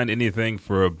ever find anything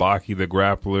for Baki the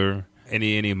Grappler?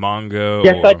 Any manga?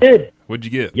 Yes, I did. What'd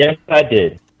you get? Yes, I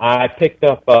did. I picked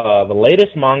up the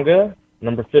latest manga,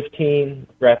 number 15,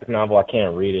 graphic novel. I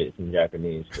can't read it. It's in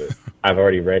Japanese, but I've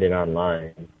already read it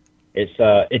online.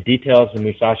 It details the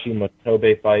Musashi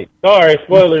Motobe fight. Sorry,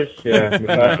 spoilers. Yeah,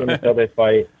 Musashi Motobe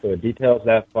fight. So it details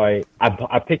that fight.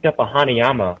 I picked up a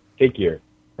Hanayama figure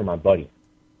for my buddy,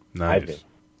 Nice. Ivan,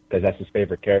 because that's his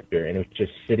favorite character, and it was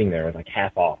just sitting there, like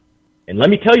half off. And let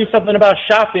me tell you something about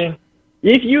shopping.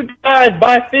 If you guys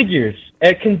buy figures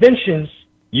at conventions,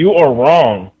 you are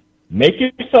wrong. Make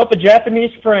yourself a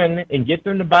Japanese friend and get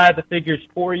them to buy the figures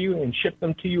for you and ship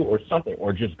them to you or something.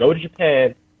 Or just go to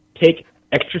Japan, take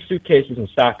extra suitcases and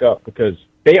stock up, because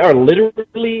they are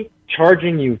literally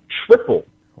charging you triple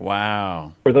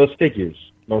Wow. for those figures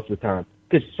most of the time.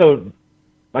 So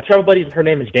my travel buddy, her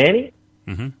name is Danny.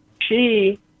 Mm-hmm.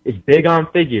 She is big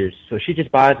on figures, so she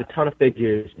just buys a ton of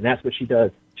figures, and that's what she does.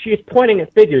 She is pointing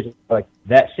at figures like,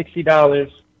 that's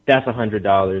 $60, that's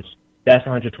 $100, that's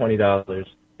 $120,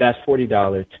 that's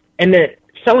 $40, and they're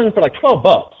selling them for like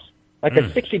 $12. Like a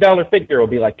 $60 figure will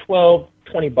be like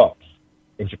 $20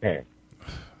 in Japan.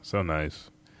 So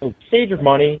nice. So save your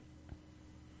money,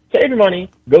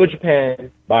 go to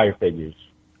Japan, buy your figures.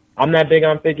 I'm not big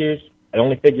on figures. The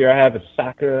only figure I have is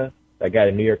Sakura. I got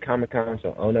a New York Comic Con,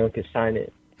 so Ono can sign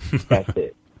it. That's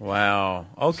it. Wow.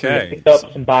 So I Okay. picked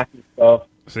up some Baki stuff.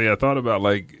 See, I thought about,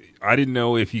 like, I didn't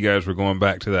know if you guys were going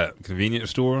back to that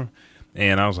convenience store.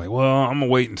 And I was like, well, I'm going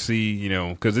to wait and see,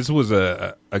 because this was,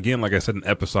 again, like I said, an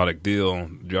episodic deal.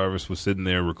 Jarvis was sitting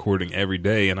there recording every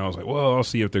day. And I was like, well, I'll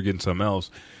see if they're getting something else.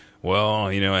 Well,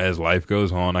 as life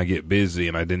goes on, I get busy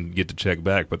and I didn't get to check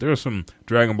back. But there was some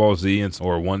Dragon Ball Z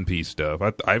or One Piece stuff.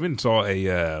 I even saw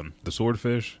the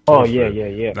Swordfish. Oh, yeah.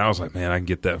 And I was like, man, I can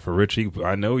get that for Richie.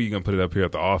 I know you're going to put it up here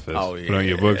at the office. Oh, yeah. Put on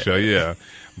your bookshelf, yeah.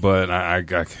 But I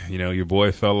got, your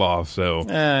boy fell off. So,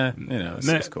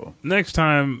 It's cool. next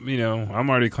time, I'm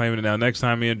already claiming it now. Next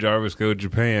time me and Jarvis go to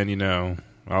Japan,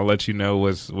 I'll let you know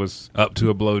what's up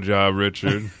to a blowjob,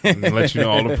 Richard. And let you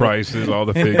know all the prices, all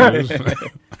the figures.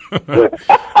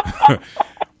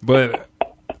 But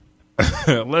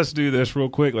let's do this real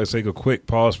quick. Let's take a quick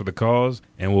pause for the cause,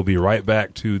 and we'll be right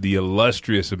back to the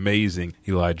illustrious, amazing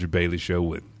Elijah Bailey Show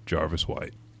with Jarvis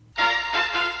White.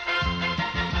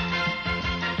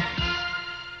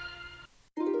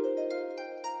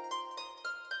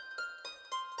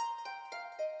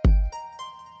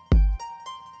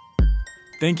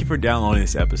 Thank you for downloading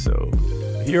this episode.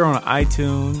 If you're on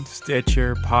iTunes,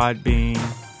 Stitcher, Podbean,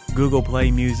 Google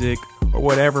Play Music, or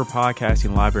whatever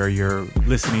podcasting library you're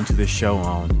listening to this show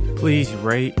on, please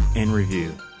rate and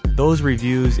review. Those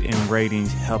reviews and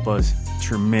ratings help us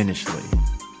tremendously.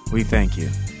 We thank you.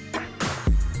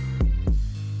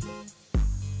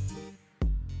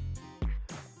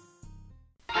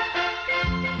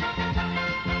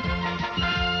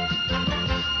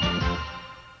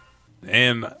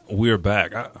 And we're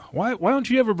back. Why don't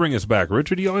you ever bring us back,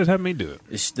 Richard? You always have me do it.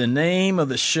 It's the name of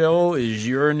the show is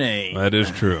your name. That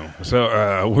is true.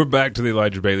 So we're back to the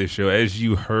Elijah Bailey Show. As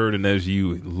you heard and as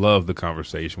you love the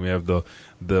conversation, we have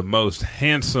the most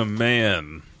handsome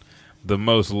man, the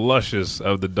most luscious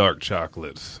of the dark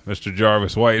chocolates, Mr.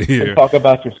 Jarvis White here. Talk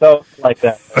about yourself like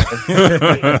that.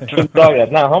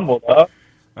 That's not humble, dog.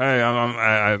 Hey,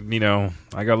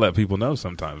 I gotta let people know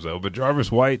sometimes though. But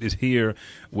Jarvis White is here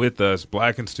with us.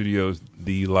 Blacken Studios,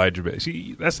 the Elijah Bailey.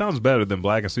 See, that sounds better than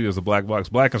Blacken Studios, the Black Box.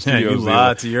 Blacken Studios. You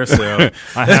lied to yourself.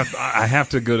 I have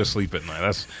to go to sleep at night.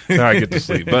 That's how I get to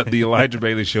sleep. But the Elijah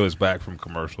Bailey Show is back from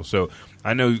commercial. So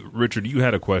I know, Richard, you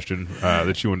had a question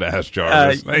that you wanted to ask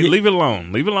Jarvis. Hey, leave it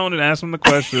alone. Leave it alone and ask him the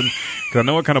question, because I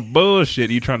know what kind of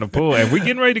bullshit you trying to pull. And we're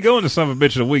getting ready to go into Son of a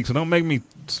Bitch of the Week, so don't make me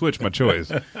switch my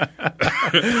choice. Okay.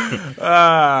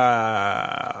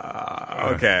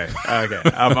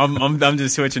 I'm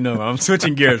just switching over. I'm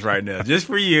switching gears right now, just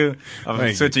for you.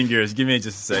 I'm switching gears. Give me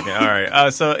just a second. All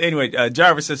right. So anyway,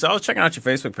 Jarvis says, I was checking out your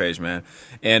Facebook page, man,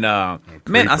 and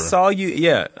man, I saw you.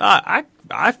 Yeah, I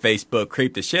Facebook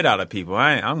creep the shit out of people.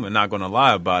 I'm not going to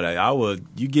lie about it.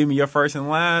 You give me your first and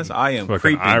last, I am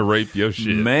creeping. I rape your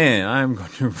shit. Man, I am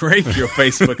going to rape your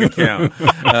Facebook account.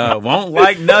 Won't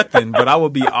like nothing, but I will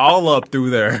be all up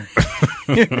through there.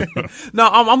 No,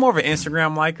 I'm more of an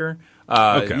Instagram liker.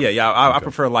 I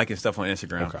prefer liking stuff on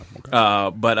Instagram.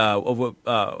 Okay. But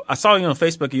I saw you on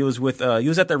Facebook. You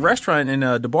was at the restaurant in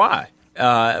Dubois.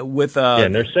 With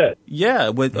and they're set. Yeah,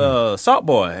 with Salt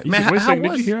Boy. Man,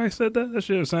 did you hear I said that? That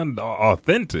shit sounded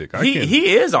authentic.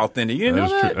 He is authentic. You know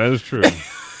that? That is true.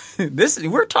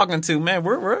 We're talking to, man,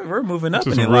 we're moving up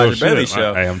in the Elijah Bailey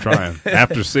show. I am trying.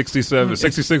 After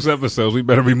 66 episodes, we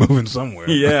better be moving somewhere.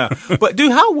 Yeah. But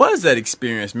dude, how was that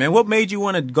experience, man? What made you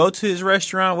want to go to his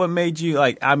restaurant? What made you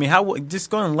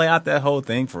just go and lay out that whole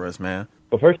thing for us, man?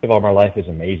 Well, first of all, my life is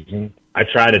amazing. I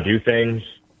try to do things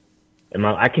and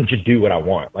I can just do what I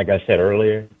want, like I said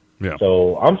earlier. Yeah.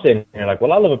 So I'm sitting here like,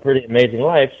 well, I live a pretty amazing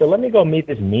life, so let me go meet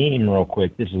this meme real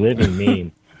quick, this living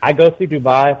meme. I go through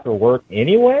Dubai for work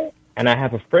anyway, and I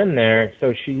have a friend there,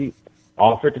 so she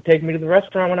offered to take me to the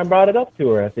restaurant when I brought it up to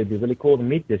her. I said, it'd be really cool to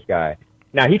meet this guy.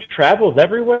 Now, he travels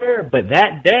everywhere, but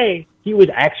that day, he was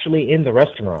actually in the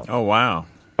restaurant. Oh, wow.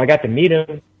 I got to meet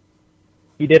him.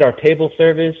 He did our table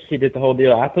service. He did the whole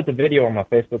deal. I put the video on my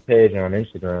Facebook page and on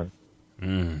Instagram.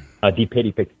 D.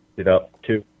 Pitty picked it up,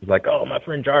 too. He's like, oh, my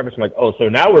friend Jarvis. I'm like, oh, so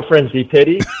now we're friends, D.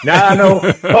 Pitty. Now I know.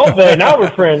 Oh, man, now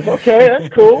we're friends. Okay,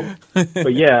 that's cool.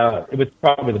 But, yeah, it was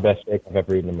probably the best steak I've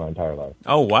ever eaten in my entire life.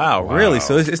 Oh, wow. Really?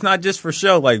 So it's not just for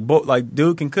show. Like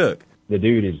dude can cook. The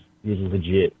dude he's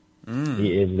legit.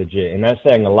 He is legit. And that's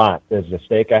saying a lot, because the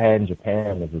steak I had in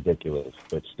Japan was ridiculous.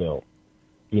 But still,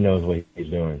 he knows what he's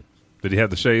doing. Did he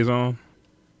have the shades on?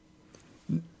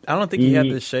 I don't think he had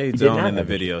the shades on in the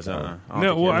videos.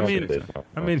 No, well,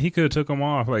 I mean, he could have took them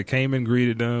off, like came and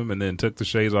greeted them, and then took the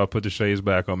shades off, put the shades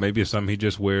back on. Maybe it's something he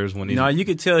just wears when he's. No, you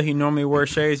could tell he normally wears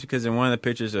shades because in one of the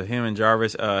pictures of him and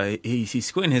Jarvis, he's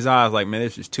squinting his eyes like, man,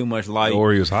 this is too much light.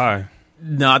 Or he was high.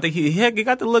 No, I think he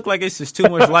got to look like it's just too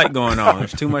much light going on.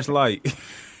 There's too much light.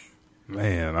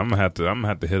 Man, I'm gonna have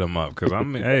to hit him up because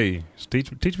hey,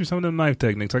 teach me some of them knife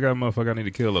techniques. I got a motherfucker I need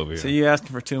to kill over here. So you're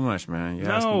asking for too much, man.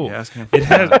 You're asking it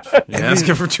has. You're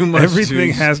asking for too much.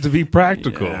 Everything has to be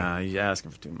practical. Yeah, you're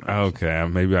asking for too much. Okay,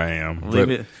 maybe I am.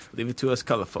 Leave it to us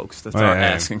color folks to start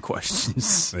asking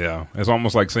questions. Yeah, it's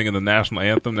almost like singing the national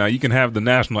anthem. Now you can have the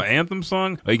national anthem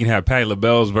song, or you can have Patti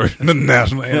LaBelle's version of the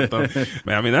national anthem.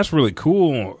 Man, I mean that's really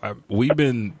cool. We've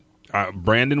been.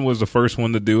 Brandon was the first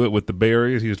one to do it with the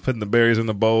berries. He was putting the berries in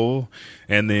the bowl,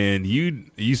 and then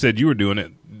you said you were doing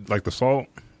it like the salt,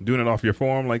 doing it off your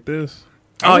forearm like this.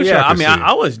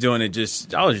 I was doing it just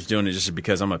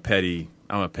because I'm a petty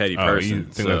person. You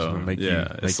think that's gonna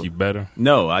make you better?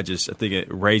 No, I think it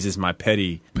raises my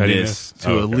pettiness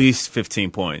to at least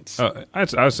 15 points.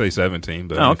 I'd say 17,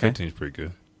 but 15 is pretty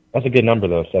good. That's a good number,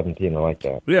 though, 17. I like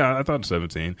that. Yeah, I thought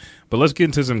 17. But let's get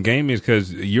into some gaming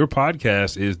because your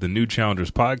podcast is the New Challengers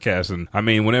podcast. And, I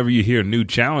mean, whenever you hear New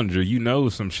Challenger, you know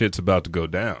some shit's about to go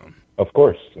down. Of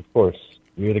course.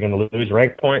 You're either going to lose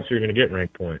rank points or you're going to get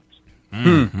rank points.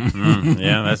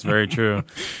 Yeah, that's very true.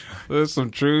 That's some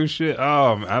true shit.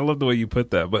 Oh, I love the way you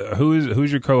put that. But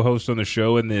who's your co-host on the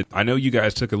show? And then I know you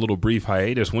guys took a little brief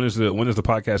hiatus. When is the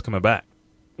podcast coming back?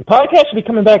 The podcast should be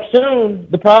coming back soon.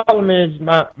 The problem is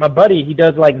my buddy, he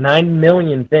does like 9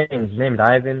 million things. His name's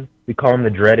Ivan. We call him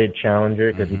the Dreaded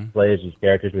Challenger because he plays his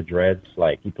characters with dreads.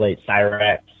 Like he played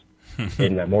Cyrax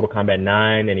in Mortal Kombat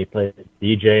 9, and he played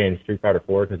DJ in Street Fighter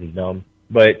 4 because he's dumb.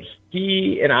 But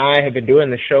he and I have been doing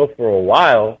the show for a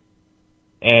while,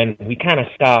 and we kind of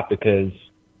stopped because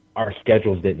our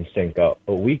schedules didn't sync up.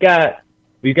 But we got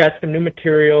some new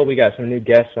material. We got some new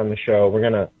guests on the show. We're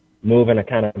gonna move in a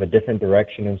kind of a different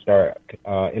direction and start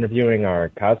interviewing our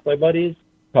cosplay buddies,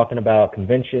 talking about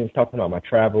conventions, talking about my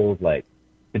travels, like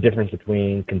the difference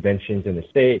between conventions in the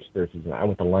States versus I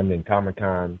went to London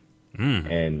Comic-Con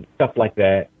and stuff like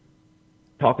that.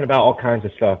 Talking about all kinds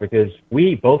of stuff because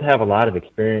we both have a lot of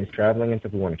experience traveling and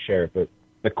stuff we want to share. But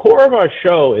the core of our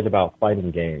show is about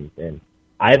fighting games. And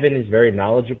Ivan is very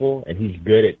knowledgeable and he's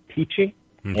good at teaching.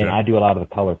 Okay. And I do a lot of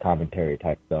the color commentary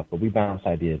type stuff. But we bounce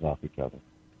ideas off each other.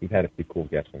 We've had a few cool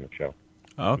guests on the show.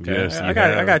 Okay, yes, I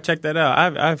got to check that out.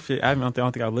 I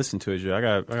don't think I've listened to it yet. I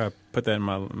got to put that in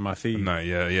my feed. No,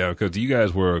 yeah, because you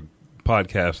guys were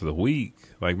podcast of the week,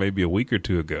 like maybe a week or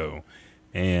two ago.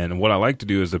 And what I like to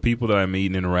do is the people that I meet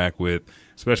and interact with,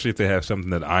 especially if they have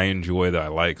something that I enjoy that I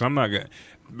like. 'Cause I'm not gonna,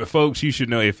 but folks, you should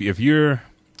know if you're.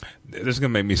 This is gonna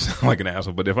make me sound like an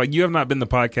asshole, but if you have not been the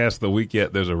podcast of the week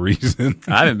yet, there's a reason.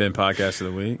 I haven't been podcast of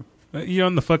the week. You're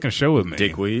on the fucking show with me,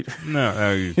 dickweed.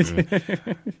 No,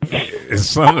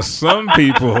 some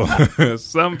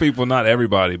people, not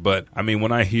everybody, but I mean,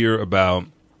 when I hear about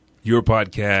your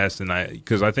podcast, and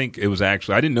because I think it was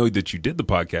actually, I didn't know that you did the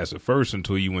podcast at first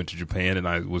until you went to Japan, and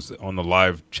I was on the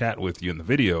live chat with you in the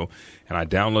video, and I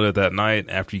downloaded it that night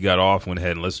after you got off, went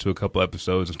ahead and listened to a couple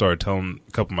episodes and started telling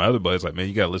a couple of my other buddies, like, man,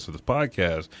 you got to listen to this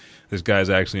podcast. This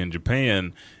guy's actually in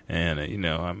Japan, and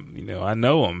I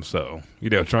know him, so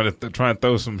trying to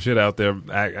throw some shit out there,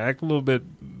 act a little bit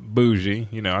bougie,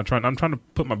 I'm trying to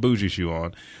put my bougie shoe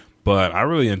on. But I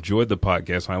really enjoyed the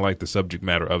podcast. I like the subject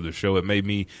matter of the show. It made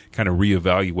me kind of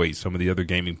reevaluate some of the other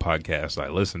gaming podcasts I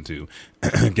listen to.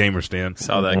 Gamer Stan.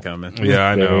 Saw that coming. Yeah,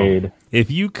 I know. If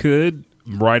you could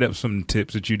write up some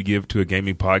tips that you'd give to a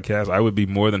gaming podcast, I would be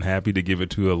more than happy to give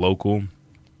it to a local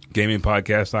gaming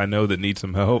podcast I know that needs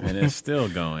some help. And it's still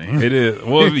going. It is.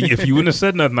 Well, if you wouldn't have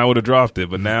said nothing, I would have dropped it.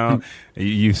 But now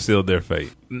you sealed their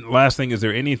fate. Last thing, is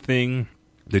there anything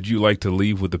that you like to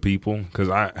leave with the people? Because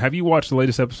have you watched the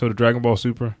latest episode of Dragon Ball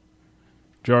Super,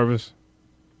 Jarvis?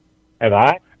 Have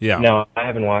I? Yeah. No, I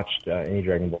haven't watched any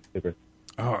Dragon Ball Super.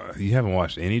 Oh, you haven't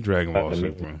watched any Dragon Ball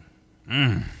Super?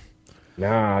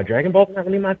 Nah, Dragon Ball's not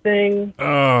really my thing.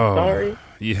 Oh, sorry.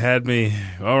 You had me.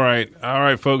 All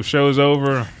right, folks. Show's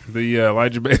over. The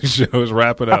Elijah Bailey show is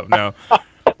wrapping up now.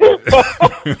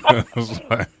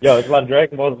 Yo, it's a lot of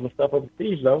Dragon Balls and stuff on the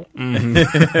stage, though.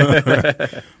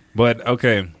 Mm-hmm. But,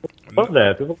 okay. What's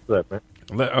that, man?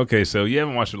 Okay, so you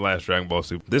haven't watched the last Dragon Ball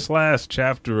Super. This last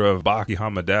chapter of Baki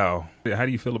Hamadao, how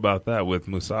do you feel about that with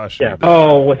Musashi? Yeah.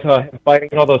 Oh, with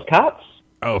fighting all those cops?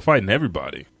 Oh, fighting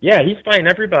everybody. Yeah, he's fighting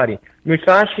everybody.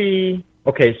 Musashi,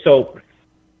 okay, so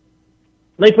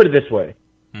let me put it this way.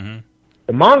 Mm-hmm.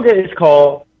 The manga is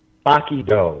called Baki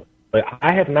Do, but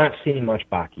I have not seen much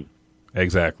Baki.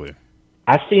 Exactly.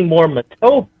 I've seen more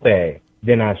Matope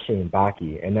than I've seen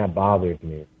Baki, and that bothers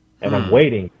me. And I'm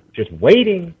just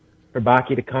waiting for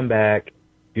Baki to come back,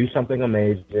 do something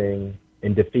amazing,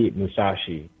 and defeat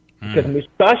Musashi. Because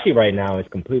Musashi right now is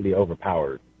completely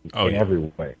overpowered in every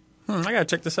way. I gotta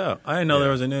check this out. I didn't know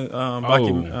there was a new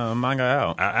Baki manga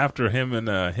out. After him and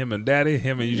Daddy,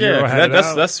 him and Yujiro had it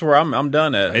out. That's where I'm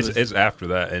done at. It's after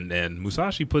that, and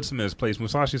Musashi puts him in his place.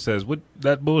 Musashi says, "What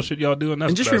that bullshit y'all doing?"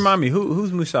 And just remind me,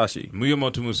 who's Musashi?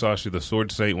 Miyamoto Musashi, the Sword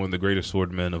Saint, one of the greatest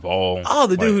swordmen of all. Oh,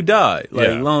 the dude who died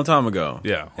a long time ago.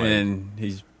 Yeah, and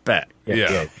he's back.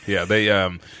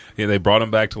 They brought him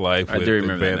back to life with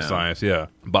remember advanced science. Yeah,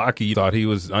 Baki thought he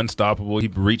was unstoppable. He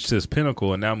reached his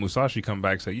pinnacle, and now Musashi come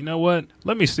back and say, "You know what?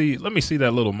 Let me see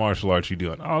that little martial arts you're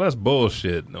doing." Oh, that's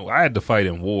bullshit. No, I had to fight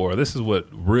in war. This is what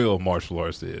real martial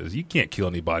arts is. You can't kill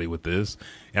anybody with this.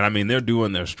 And I mean, they're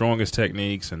doing their strongest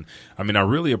techniques, and I mean, I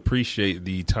really appreciate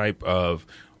the type of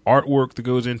artwork that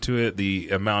goes into it, the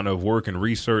amount of work and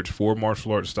research for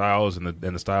martial arts styles and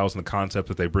the styles and the concepts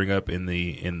that they bring up in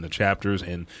the chapters,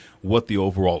 and what the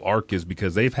overall arc is,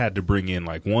 because they've had to bring in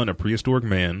a prehistoric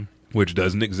man, which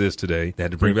doesn't exist today. They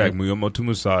had to bring back Miyamoto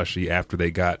Musashi after they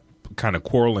got kind of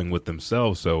quarreling with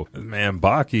themselves. So, man,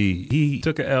 Baki, he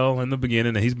took an L in the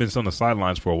beginning, and he's been on the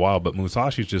sidelines for a while, but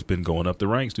Musashi's just been going up the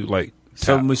ranks, dude.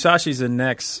 So Musashi's the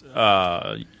next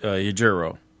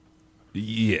Yujiro.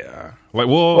 Yeah.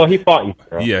 Well, he fought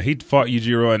Yujiro. Yeah, he fought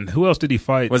Yujiro, and who else did he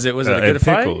fight? Was it a good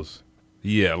fight?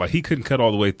 Yeah, he couldn't cut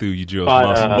all the way through Yujiro's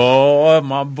muscle.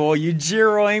 My boy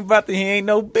Yujiro he ain't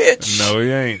no bitch. No, he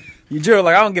ain't. Yujiro,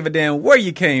 I don't give a damn where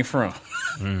you came from.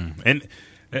 And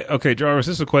okay, Jarvis,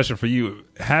 this is a question for you.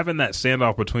 Having that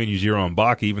standoff between Yujiro and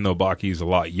Baki, even though Baki's a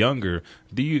lot younger,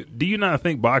 do you not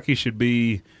think Baki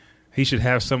should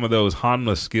have some of those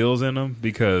Hanma skills in him?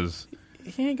 Because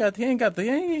he's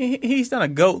not a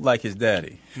goat like his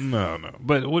daddy. No.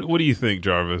 But what do you think,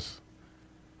 Jarvis?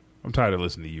 I'm tired of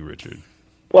listening to you, Richard.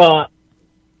 Well,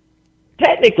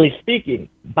 technically speaking,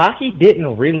 Baki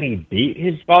didn't really beat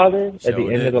his father at the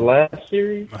end of the last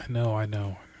series. I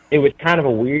know. It was kind of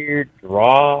a weird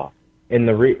draw, and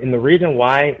the reason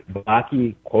why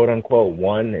Baki quote unquote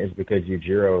won is because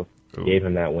Yujiro gave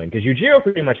him that win. Because Yujiro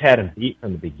pretty much had him beat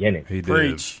from the beginning. He did.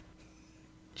 Preach.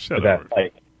 Shut up.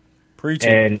 Preaching.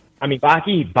 And I mean,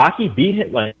 Baki beat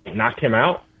him, knocked him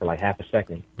out for half a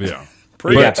second. Yeah.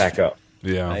 He got back up.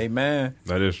 Yeah. Amen.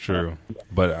 That is true.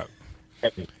 But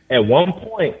at one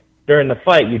point during the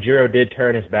fight, Yujiro did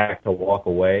turn his back to walk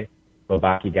away, but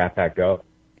Baki got back up.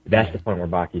 That's the point where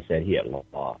Baki said he had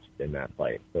lost in that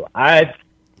fight. So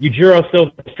Yujiro's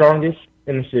still the strongest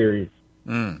in the series.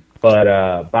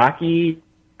 But Baki,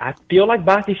 I feel like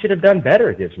Baki should have done better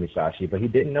against Musashi, but he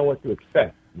didn't know what to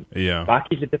expect. Yeah.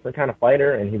 Baki's a different kind of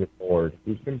fighter, and he was bored.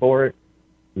 He's been bored.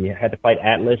 He had to fight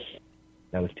Atlas.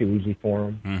 That was too easy for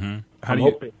him. Mm-hmm. I'm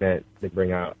hoping that they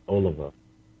bring out Oliver.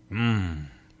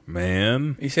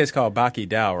 Man. He says it's called Baki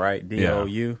Dao, right?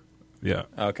 D-O-U? Yeah.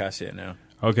 Okay, I see it now.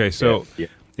 Okay, so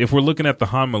if we're looking at the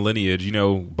Hanma lineage, you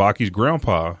know, Baki's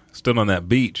grandpa stood on that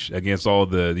beach against all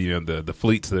the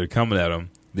fleets that are coming at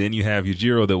him. Then you have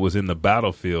Yujiro that was in the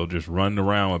battlefield just running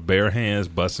around with bare hands,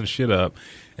 busting shit up.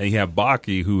 And you have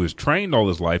Baki, who is trained all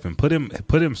his life and put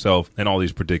himself in all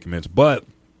these predicaments. But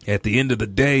at the end of the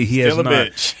day, he Still has not.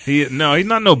 Bitch. He's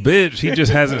not no bitch. He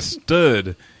just hasn't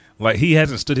stood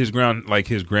his ground like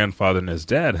his grandfather and his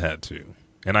dad had to.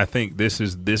 And I think this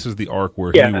is the arc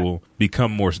where he will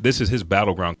become more. This is his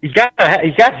battleground. He's got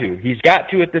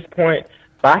to at this point.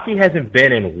 Baki hasn't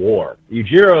been in war.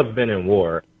 Yujiro's been in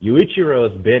war.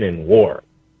 Yuichiro's been in war.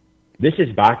 This is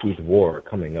Baki's war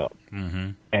coming up.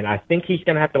 Mm-hmm. And I think he's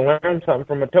going to have to learn something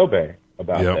from Matobe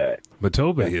about that.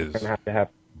 Matobe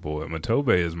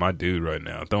is my dude right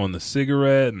now. Throwing the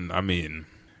cigarette, and I mean,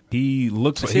 he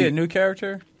looks like... Is he a new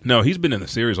character? No, he's been in the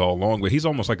series all along, but he's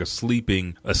almost like a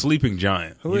sleeping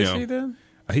giant. Who is he then?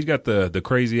 He's got the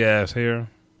crazy-ass hair,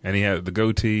 and he has the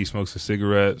goatee, he smokes the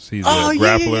cigarettes. He's a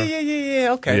grappler.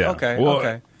 Yeah.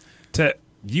 Okay.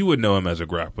 You would know him as a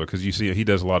grappler because you see he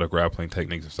does a lot of grappling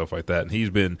techniques and stuff like that. And he's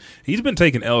been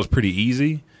taking L's pretty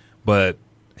easy, but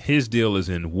his deal is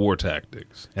in war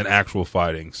tactics and actual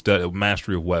fighting,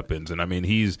 mastery of weapons. And I mean,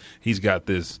 he's got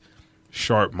this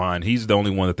sharp mind. He's the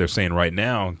only one that they're saying right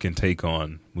now can take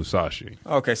on Musashi.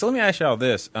 Okay, so let me ask y'all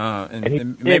this,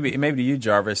 and maybe to you,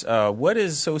 Jarvis. What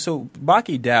is so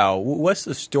Baki Dao? What's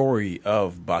the story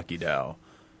of Baki Dao?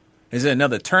 Is it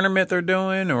another tournament they're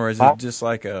doing, or is it just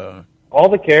like a... All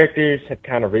the characters have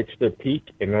kind of reached their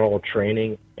peak in their all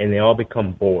training, and they all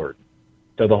become bored.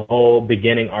 So the whole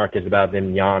beginning arc is about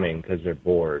them yawning because they're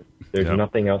bored. There's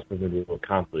nothing else for them to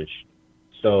accomplish.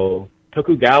 So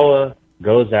Tokugawa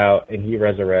goes out and he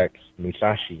resurrects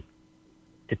Musashi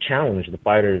to challenge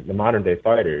the modern day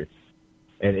fighters.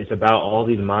 And it's about all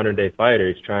these modern day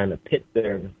fighters trying to pit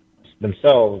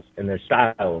themselves and their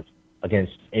styles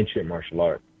against ancient martial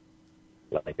arts,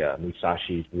 like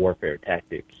Musashi's warfare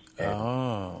tactics.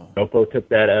 Noppo took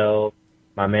that L.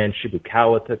 My man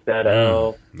Shibukawa took that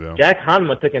L. Yeah. Jack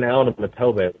Hanma took an L to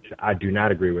Matobe, which I do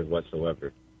not agree with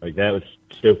whatsoever. Like, that was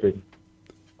stupid.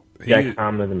 Jack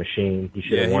Hanma's a machine. He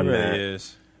should have won that.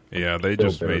 Is. Yeah, they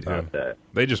just made him.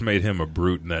 They just made him a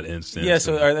brute in that instance. Yeah,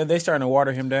 so are they starting to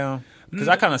water him down? Because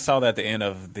I kind of saw that at the end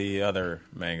of the other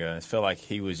manga. It felt like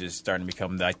he was just starting to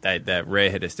become like that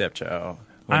redheaded stepchild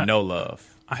with no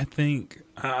love. I think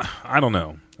I don't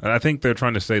know. I think they're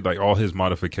trying to say like all his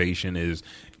modification is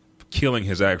killing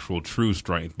his actual true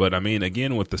strength. But I mean,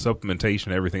 again, with the supplementation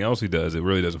and everything else he does, it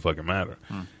really doesn't fucking matter.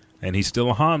 And he's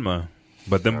still a Hanma.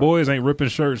 But them boys ain't ripping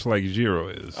shirts like Jiro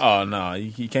is. Oh, no.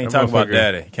 You can't talk about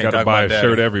daddy. Got to buy a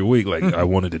shirt every week. Like, I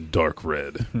want it in dark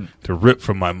red to rip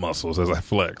from my muscles as I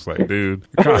flex. Like, dude.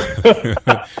 You go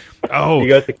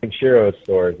to Kenshiro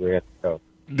stores where you have to go.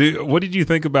 Dude, what did you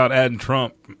think about adding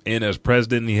Trump in as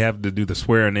president? He had to do the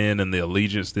swearing in and the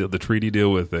allegiance, the treaty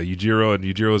deal with Yujiro, and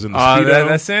Yujiro's in the Speedo.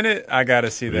 That's in it? I got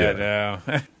to see that now.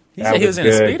 He said he was in a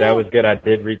Speedo? That was good. I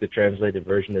did read the translated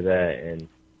version of that, and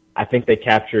I think they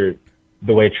captured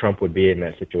the way Trump would be in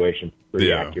that situation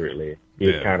pretty accurately. He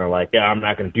was kind of like, I'm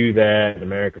not going to do that,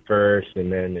 America first,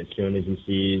 and then as soon as he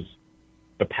sees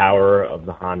the power of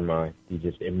the Hanma, he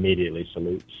just immediately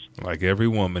salutes. Like every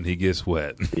woman, he gets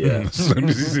wet. Yeah. As soon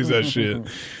as he sees that shit.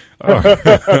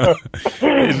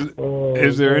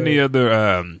 Is there any other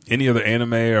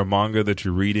anime or manga that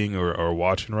you're reading or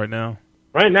watching right now?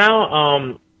 Right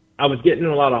now, I was getting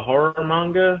a lot of horror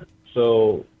manga,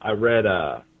 so I read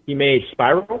he made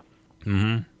Spiral.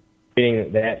 Mm-hmm.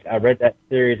 Reading that, I read that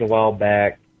series a while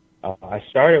back. I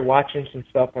started watching some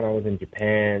stuff when I was in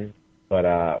Japan,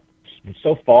 but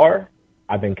so far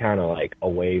I've been kind of like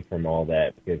away from all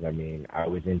that because I mean I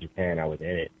was in Japan, I was in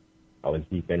it, I was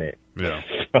deep in it. Yeah,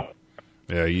 so,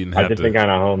 yeah. You didn't have I've just been kind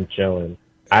of home chilling.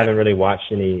 I haven't really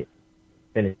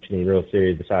finished any real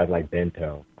series besides like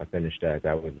Bento. I finished that.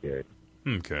 That was good.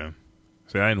 Okay.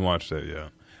 See, I didn't watch that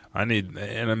yet.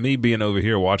 And me being over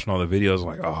here watching all the videos,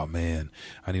 like, oh man,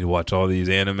 I need to watch all these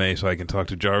anime so I can talk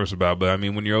to Jarvis about. But I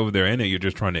mean, when you're over there in it, you're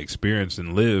just trying to experience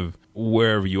and live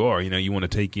wherever you are. You know, you want to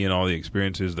take in all the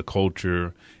experiences, the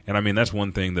culture, and I mean that's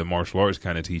one thing that martial arts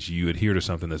kind of teach you. You adhere to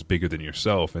something that's bigger than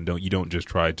yourself, and you don't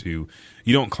just you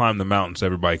don't climb the mountain so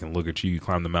everybody can look at you. You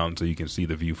climb the mountain so you can see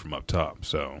the view from up top.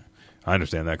 So I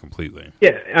understand that completely.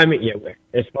 Yeah, I mean,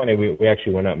 it's funny. We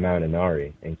actually went up Mount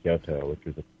Inari in Kyoto, which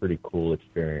was a pretty cool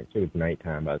experience. It was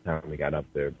nighttime by the time we got up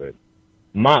there, but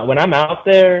when I'm out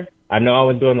there, I know I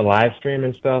was doing the live stream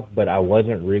and stuff, but I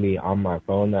wasn't really on my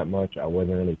phone that much. I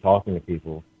wasn't really talking to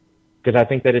people because I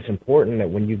think that it's important that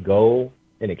when you go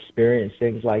and experience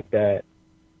things like that,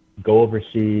 go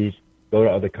overseas, go to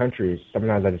other countries,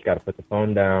 sometimes I just got to put the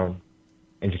phone down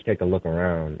and just take a look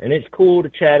around. And it's cool to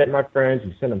chat at my friends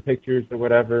and send them pictures or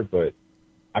whatever, but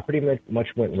I pretty much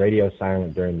went radio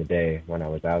silent during the day when I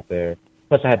was out there.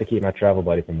 Plus, I had to keep my travel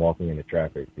buddy from walking into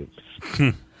traffic.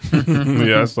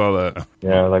 Yeah, I saw that.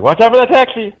 Yeah, like, watch out for that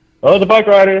taxi. Oh, the bike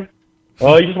rider.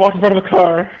 Oh, you just walked in front of a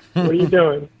car. What are you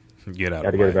doing? Get out.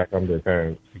 Got to get it back home to the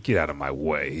parents. Get out of my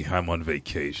way. I'm on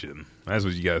vacation. That's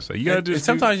what you gotta say. You gotta just.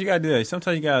 Sometimes you gotta do that.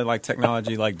 Sometimes you gotta like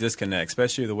technology, like disconnect.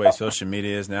 Especially the way social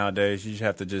media is nowadays. You just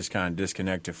have to just kind of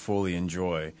disconnect to fully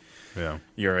enjoy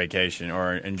your vacation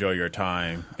or enjoy your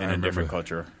time in a different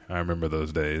culture. I remember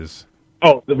those days.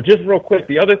 Oh, just real quick,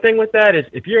 the other thing with that is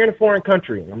if you're in a foreign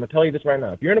country, I'm going to tell you this right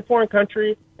now, if you're in a foreign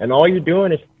country and all you're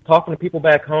doing is talking to people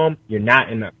back home, you're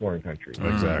not in that foreign country.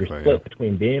 Exactly. You're split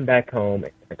between being back home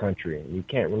and the country, and you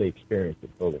can't really experience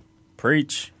it fully.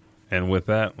 Preach. And with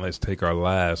that, let's take our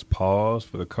last pause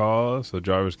for the cause so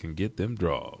Jarvis can get them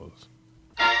draws.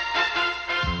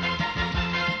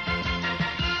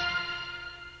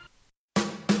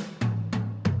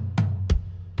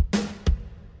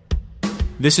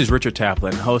 This is Richard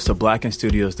Taplin, host of Black &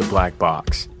 Studios' The Black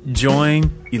Box.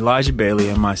 Join Elijah Bailey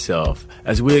and myself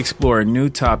as we explore new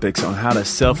topics on how to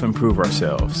self-improve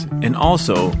ourselves and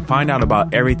also find out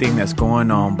about everything that's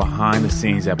going on behind the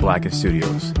scenes at Black &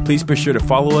 Studios. Please be sure to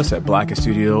follow us at Black &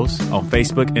 Studios on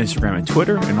Facebook, Instagram, and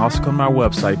Twitter, and also come to our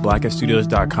website,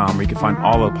 blackandstudios.com, where you can find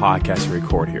all the podcasts we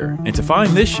record here. And to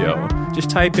find this show,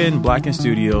 just type in Black &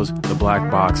 Studios, The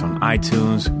Black Box on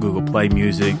iTunes, Google Play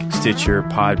Music, Stitcher,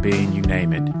 Podbean, you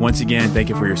name it. Once again, thank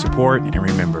you for your support, and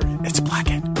remember, it's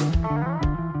Blackened.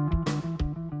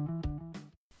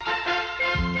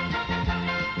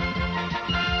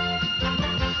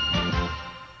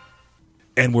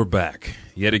 And we're back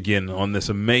yet again on this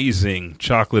amazing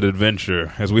chocolate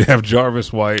adventure as we have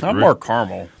Jarvis White. I'm more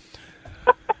caramel.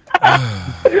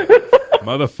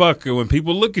 Motherfucker, when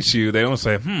people look at you, they don't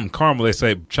say, caramel, they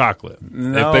say chocolate.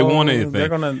 No, if they want anything.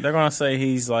 They're gonna say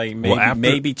he's like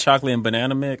maybe chocolate and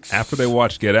banana mix. After they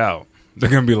watch Get Out, they're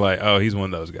going to be like, oh, he's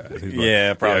one of those guys. He's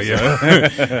like, probably.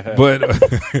 Yeah.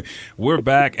 But we're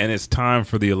back, and it's time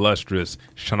for the illustrious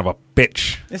son of a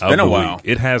bitch. It's been a while. Week.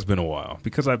 It has been a while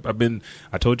because I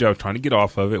told you I was trying to get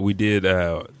off of it. We did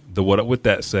the What Up With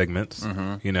That segments.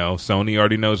 Mm-hmm. You know, Sony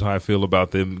already knows how I feel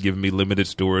about them giving me limited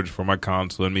storage for my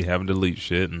console and me having to delete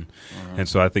shit. And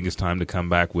so I think it's time to come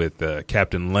back with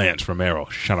Captain Lance from Arrow.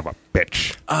 Son of a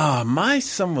bitch. My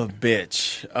son of a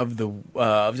bitch of the,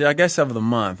 I guess of the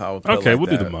month. I would put okay, like we'll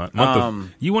that. do the month.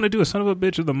 You want to do a son of a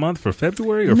bitch of the month for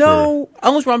February? Or no,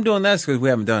 only why I'm doing that is because we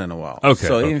haven't done it in a while. Okay.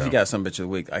 So even if you got some bitch of the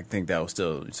week, I think that will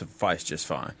still suffice just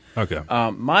fine. Okay.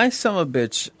 My son of a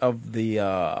bitch of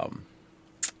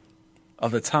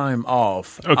the time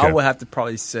off, I would have to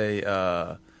probably say,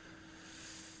 God,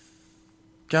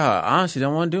 I honestly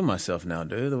don't want to do myself now,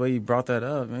 dude. The way you brought that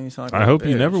up, man, you sound like I hope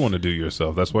you never want to do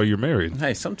yourself. That's why you're married.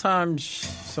 Hey, sometimes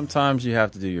you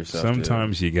have to do yourself.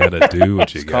 Sometimes you got to do what you got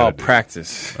to do. It's called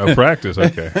practice. Oh, practice,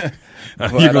 okay.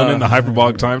 You're going in the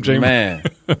hyperbolic time chamber?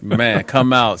 Man,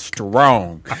 come out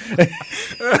strong.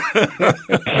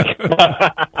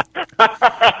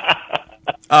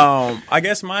 I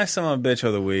guess my son of a bitch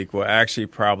of the week will actually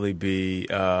probably be,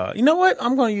 you know what?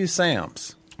 I'm going to use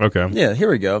Sam's. Okay. Yeah,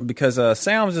 here we go. Because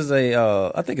Sam's is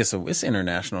I think it's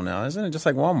international now, isn't it? Just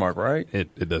like Walmart, right?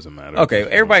 It doesn't matter. Okay,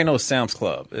 everybody knows Sam's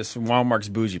Club. It's Walmart's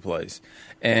bougie place.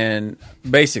 And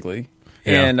basically,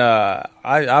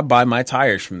 I buy my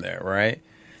tires from there, right?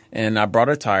 And I brought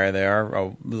a tire there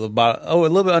a little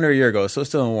bit under a year ago, so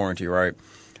it's still in warranty, right?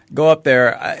 Go up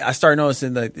there. I start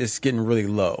noticing that it's getting really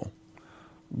low.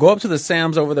 Go up to the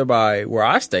Sam's over there by where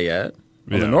I stay at,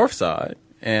 on the north side.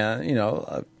 And, you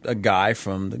know, a guy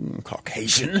from the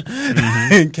Caucasian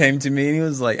came to me and he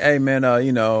was like, hey, man,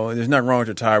 you know, there's nothing wrong with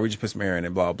your tire. We just put some air in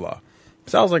it, blah, blah.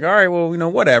 So I was like, all right, well, you know,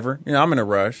 whatever. You know, I'm in a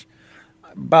rush.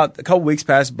 About a couple weeks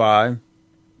pass by.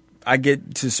 I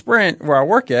get to Sprint where I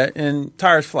work at and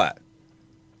tire's flat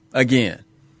again.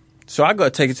 So I go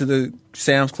take it to the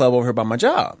Sam's Club over here by my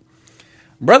job.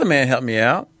 Brother man helped me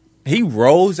out. He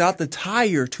rolls out the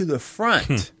tire to the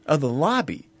front of the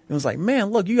lobby. It was like, man,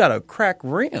 look, you got a cracked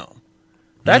rim.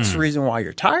 That's the reason why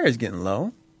your tire is getting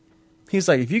low. He's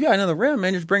like, if you got another rim,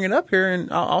 man, just bring it up here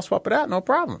and I'll swap it out, no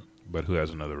problem. But who has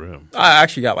another rim? I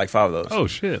actually got like 5 of those. Oh,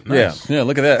 shit. Nice. Yeah,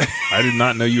 look at that. I did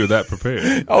not know you were that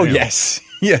prepared. Oh, damn. Yes,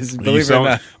 believe it or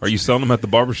not. Are you selling them at the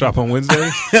barbershop on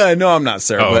Wednesdays? No, I'm not,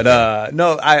 sir. Oh, but okay.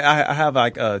 no, I have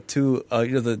like 2, you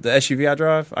know, the SUV I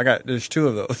drive, there's 2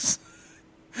 of those.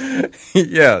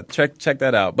 Yeah, check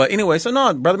that out. But anyway, so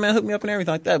no, brother man hooked me up and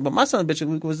everything like that. But my son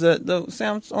bitch was the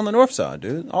Sam's on the north side,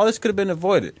 dude. All this could have been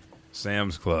avoided.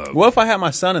 Sam's Club. What if I had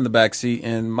my son in the back seat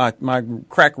and my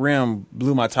cracked rim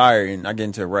blew my tire and I get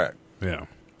into a wreck? Yeah.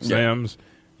 Sam's,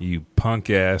 you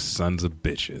punk-ass sons of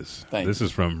bitches. This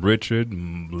is from Richard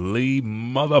Lee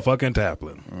motherfucking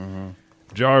Taplin. Mm-hmm.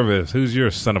 Jarvis, who's your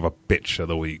son of a bitch of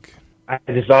the week? I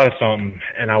just thought of something,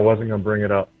 and I wasn't going to bring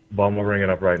it up, but I'm going to bring it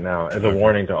up right now as a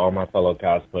warning to all my fellow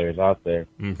cosplayers out there.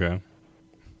 Okay.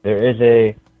 There is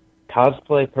a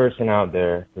cosplay person out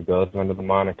there who goes under the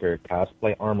moniker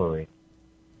Cosplay Armory.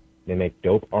 They make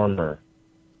dope armor.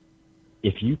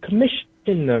 If you commission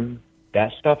them,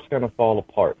 that stuff's going to fall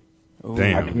apart.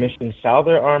 Damn. I commissioned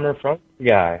Souther armor from the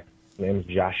guy. His name is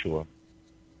Joshua.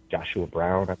 Joshua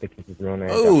Brown, I think is his real name.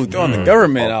 Oh, throwing the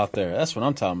government out there. That's what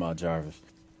I'm talking about, Jarvis.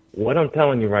 What I'm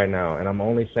telling you right now, and I'm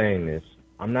only saying this,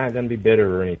 I'm not going to be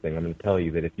bitter or anything. I'm going to tell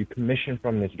you that if you commission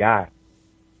from this guy,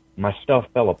 my stuff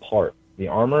fell apart. The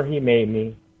armor he made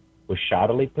me was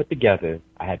shoddily put together.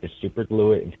 I had to super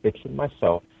glue it and fix it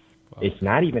myself. Wow. It's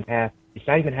not even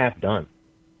half done.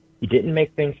 He didn't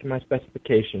make things to my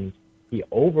specifications.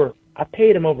 I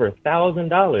paid him over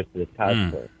 $1,000 for this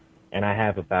cosplay, and I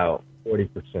have about 40%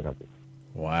 of it.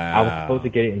 Wow. I was supposed to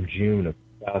get it in June of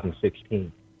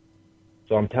 2016.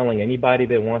 So I'm telling anybody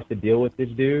that wants to deal with this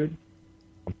dude,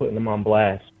 I'm putting them on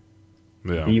blast.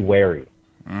 Yeah. Be wary.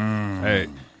 Hey,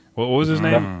 what was his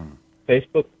name?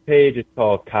 Facebook page is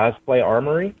called Cosplay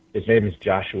Armory. His name is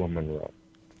Joshua Monroe.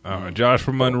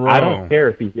 Joshua Monroe. I don't care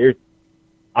if he hears.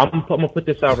 I'm gonna put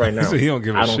this out right now. So he don't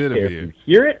give a shit if you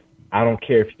hear it. I don't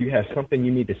care if you have something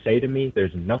you need to say to me.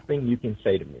 There's nothing you can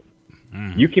say to me.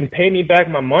 You can pay me back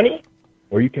my money,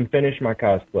 or you can finish my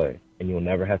cosplay, and you'll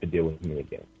never have to deal with me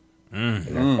again. And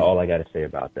that's all I got to say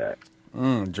about that.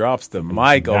 Drops the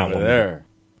mic over there.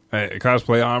 Hey,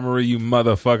 Cosplay Armory, you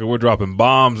motherfucker. We're dropping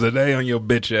bombs today on your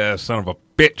bitch ass son of a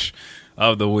bitch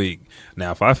of the week.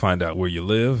 Now, if I find out where you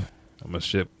live, I'm going to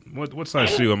ship. What size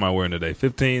shoe am I wearing today?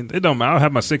 15? It don't matter. I'll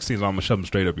have my 16s on. I'm going to shove them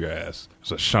straight up your ass.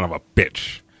 It's a son of a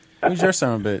bitch. Who's your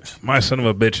son of a bitch? My son of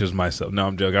a bitch is myself. No,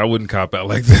 I'm joking. I wouldn't cop out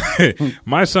like that.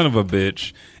 My son of a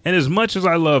bitch. And as much as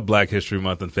I love Black History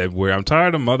Month in February, I'm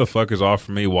tired of motherfuckers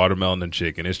offering me watermelon and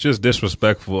chicken. It's just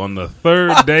disrespectful on the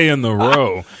third day in the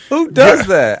row. Who does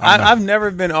that? I've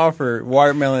never been offered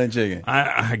watermelon and chicken.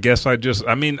 I guess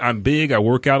I'm big. I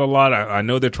work out a lot. I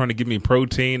know they're trying to give me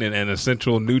protein and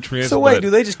essential nutrients. So wait,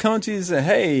 do they just come to you and say,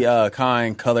 hey,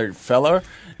 kind colored fella,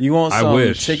 you want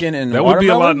some chicken and that watermelon? Would be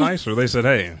a lot nicer. They said,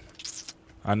 hey,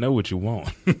 I know what you want.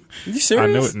 You serious?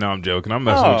 I know it. No, I'm joking. I'm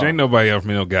messing with you. Ain't nobody offered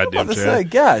me no goddamn chicken.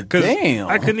 God damn.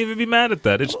 I couldn't even be mad at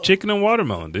that. It's chicken and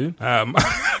watermelon, dude. I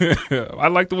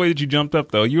like the way that you jumped up,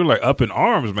 though. You were like up in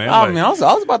arms, man. I was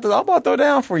about to throw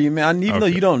down for you, man. Even though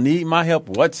you don't need my help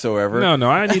whatsoever. No,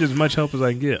 I need as much help as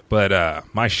I can get. But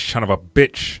my son of a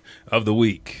bitch of the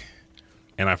week,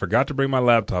 and I forgot to bring my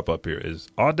laptop up here, is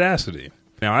Audacity.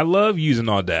 Now, I love using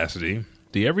Audacity.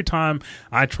 Every time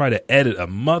I try to edit a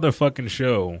motherfucking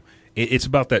show, it's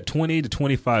about that 20 to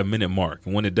 25 minute mark.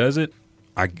 And when it does it,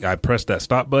 I press that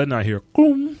stop button. I hear,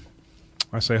 boom.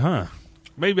 I say,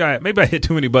 maybe I hit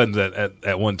too many buttons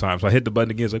at one time. So I hit the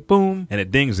button again. It's like, boom. And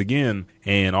it dings again.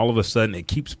 And all of a sudden, it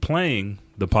keeps playing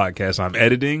the podcast I'm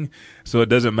editing. So it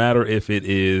doesn't matter if it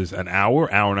is an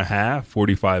hour and a half,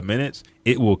 45 minutes.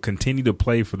 It will continue to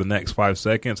play for the next 5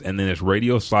 seconds, and then it's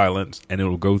radio silence, and it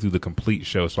will go through the complete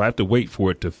show. So I have to wait for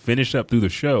it to finish up through the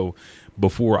show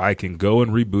before I can go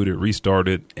and reboot it, restart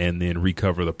it, and then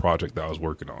recover the project that I was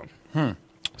working on.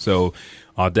 So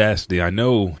Audacity, I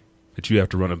know that you have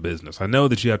to run a business. I know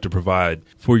that you have to provide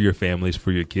for your families,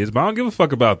 for your kids, but I don't give a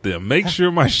fuck about them. Make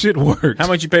sure my shit works. How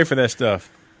much you pay for that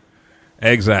stuff?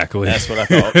 Exactly. That's what I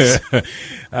thought.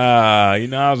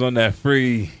 I was on that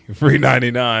free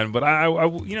 99, but I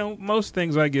most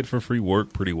things I get for free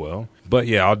work pretty well. But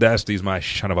yeah, Audacity is my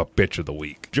son of a bitch of the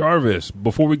week. Jarvis,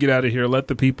 before we get out of here, let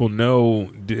the people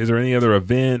know, is there any other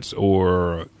events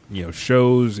or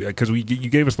shows? Because you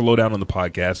gave us the lowdown on the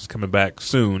podcast. It's coming back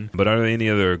soon. But are there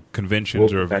any other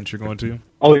conventions or events you're going to?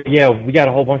 Oh, yeah, we got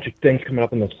a whole bunch of things coming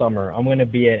up in the summer. I'm going to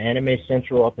be at Anime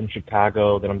Central up in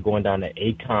Chicago. Then I'm going down to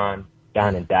A-Kon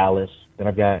down in Dallas. Then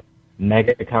I've got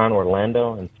MegaCon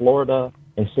Orlando in Florida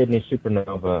and Sydney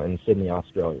Supernova in Sydney,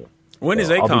 Australia. When is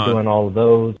A-Kon? I'll be doing all of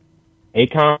those.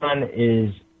 A-Kon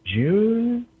is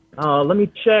June. Let me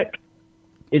check.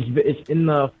 It's in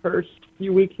the first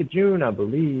few weeks of June, I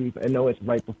believe. I know it's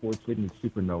right before Sydney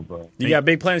Supernova. You got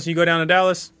big plans when you go down to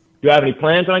Dallas? Do I have any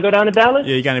plans when I go down to Dallas?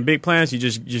 Yeah, you got any big plans? You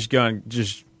just gonna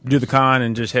just do the con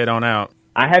and just head on out?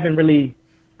 I haven't really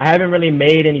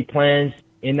made any plans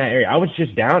in that area. I was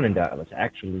just down in Dallas,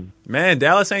 actually. Man,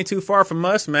 Dallas ain't too far from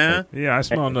us, man. Yeah, I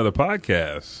smell another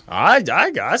podcast.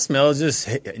 I smell just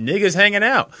niggas hanging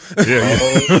out. Yeah.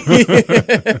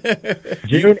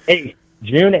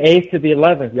 June 8th to the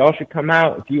 11th. Y'all should come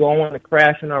out. If you all want to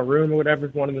crash in our room or whatever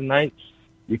is one of the nights,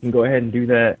 you can go ahead and do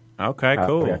that. Okay,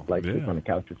 cool. Sleep on the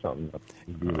couch or something.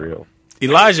 Be real.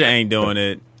 Elijah ain't doing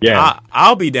it. Yeah,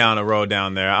 I'll be down the road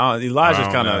down there. Elijah's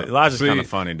kind of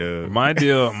funny, dude. My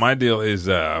deal is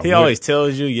he always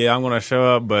tells you, "Yeah, I'm going to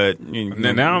show up," but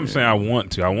now I'm saying I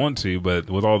want to, but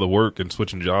with all the work and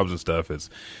switching jobs and stuff, it's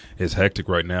hectic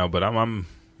right now. But I'm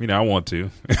I want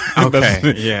to.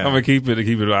 Okay, yeah, I'm gonna keep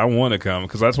it. I want to come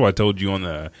because that's why I told you on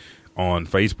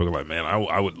Facebook, like, man,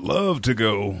 I would love to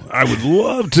go. I would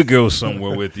love to go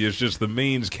somewhere with you. It's just the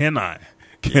means. Can I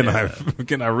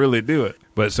really do it?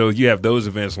 But so you have those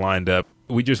events lined up.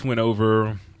 We just went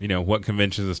over, what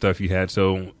conventions and stuff you had.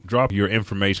 So drop your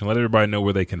information. Let everybody know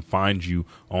where they can find you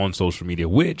on social media,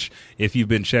 which, if you've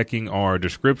been checking our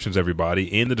descriptions,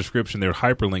 everybody, in the description, there are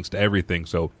hyperlinks to everything.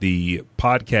 So the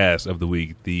podcast of the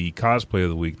week, the cosplay of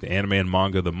the week, the anime and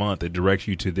manga of the month, it directs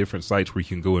you to different sites where you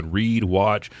can go and read,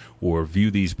 watch, or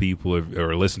view these people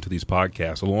or listen to these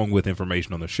podcasts, along with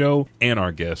information on the show and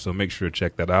our guests. So make sure to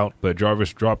check that out. But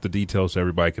Jarvis, drop the details so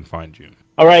everybody can find you.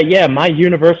 All right, yeah, my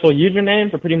universal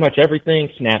username for pretty much everything,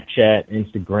 Snapchat,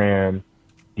 Instagram,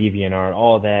 DeviantArt,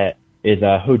 all that, is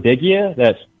Whodigia.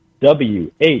 That's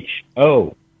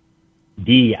WHODIGIYA.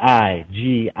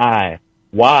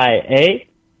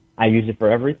 I use it for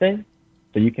everything.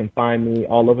 So you can find me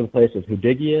all over the place as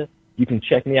Whodigia. You can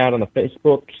check me out on the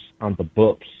Facebooks, on the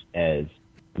books, as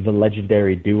The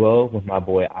Legendary Duo with my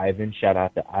boy Ivan. Shout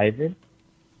out to Ivan.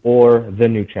 Or The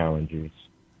New Challengers.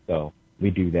 So we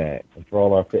do that. And for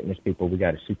all our fitness people, we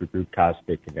got a super group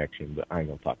Cosmic Connection, but I ain't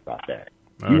going to talk about that.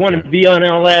 Okay. You want to be on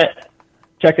all that,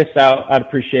 check us out. I'd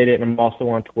appreciate it. And I'm also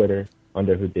on Twitter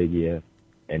under Whodigia.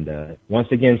 And once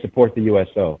again, support the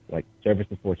USO. Like, service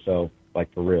before so,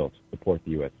 like, for real, support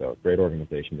the USO. Great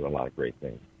organization, do a lot of great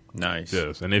things. Nice.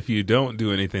 Yes, and if you don't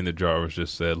do anything that Jarvis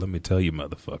just said, let me tell you,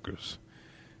 motherfuckers,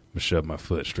 I'm going to shove my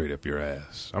foot straight up your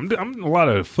ass. I'm a lot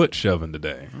of foot shoving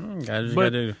today.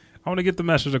 I want to get the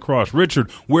message across.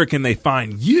 Richard, where can they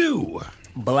find you?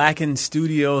 Blackened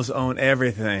Studios on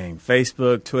everything.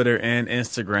 Facebook, Twitter, and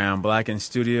Instagram. Blackened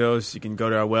Studios. You can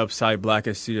go to our website,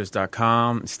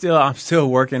 blackenedstudios.com. I'm still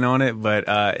working on it, but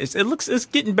it's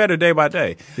getting better day by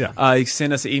day. Yeah. You can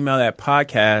send us an email at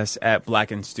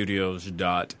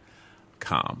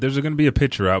podcast@blackenedstudios.com. There's going to be a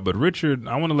picture out, but Richard,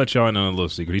 I want to let y'all in on a little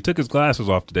secret. He took his glasses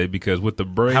off today because with the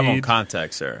braid... I have on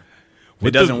contacts, sir.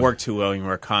 It doesn't work too well when you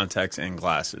wear contacts and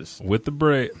glasses. With the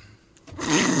braid. You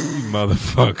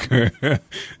motherfucker.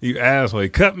 You asshole.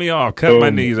 Cut me off. Cut my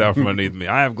knees out from underneath me.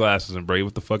 I have glasses and braid.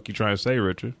 What the fuck you trying to say,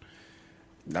 Richard?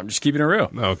 I'm just keeping it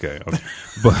real. Okay.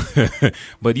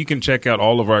 But you can check out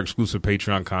all of our exclusive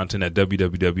Patreon content at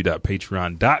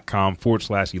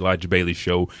www.patreon.com/Elijah Bailey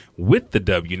Show with the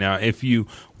W. Now, if you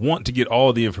want to get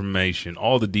all the information,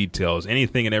 all the details,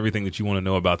 anything and everything that you want to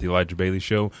know about the Elijah Bailey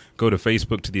Show, go to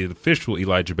Facebook to the official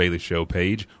Elijah Bailey Show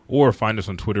page, or find us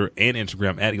on Twitter and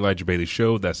Instagram at Elijah Bailey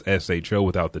Show. That's SHO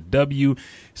without the W.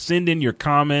 Send in your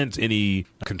comments, any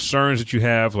concerns that you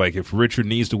have, like if Richard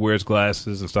needs to wear his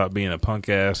glasses and stop being a punk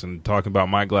ass and talking about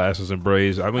my glasses and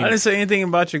braids. I didn't say anything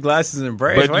about your glasses and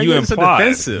braids. But why you are you so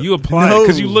defensive? You applied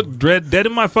because you looked dead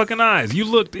in my fucking eyes. You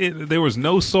looked. There was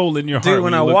no soul in your heart. Dude,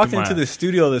 when I walked into the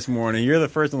studio this morning, you're the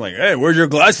first one like, "Hey, where's your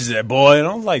glasses at, boy?" And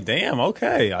I was like, "Damn,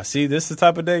 okay, I see. This is the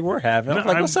type of day we're having." I was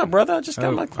like, "What's up, brother? I just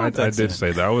got my contacts." I did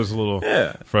say that. I was a little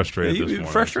frustrated this morning.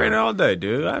 Frustrated all day,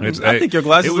 dude. I think your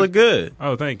glasses look good.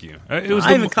 Oh, thank you. I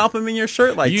even compliment your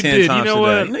shirt like 10 times. You know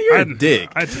what? You're a dick.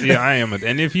 I am.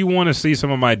 And if you want to see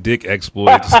some of my dick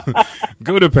exploits,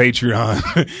 go to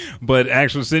Patreon. But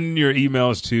actually, send your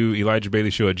emails to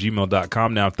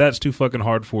ElijahBaileyShow@gmail.com. Now, if that's too fucking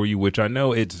hard for you, which I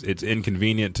know it's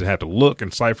inconvenient to have to look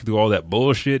and cipher through all that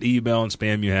bullshit email and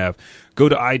spam you have, go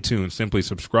to iTunes, simply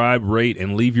subscribe, rate,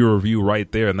 and leave your review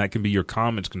right there. And that can be your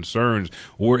comments, concerns,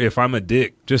 or if I'm a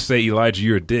dick, just say, Elijah,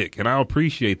 you're a dick. And I'll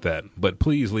appreciate that. But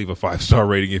please leave a 5-star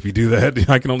rating if you do that.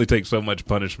 I can only take so much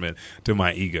punishment to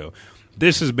my ego.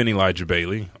 This has been Elijah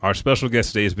Bailey. Our special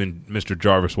guest today has been Mr.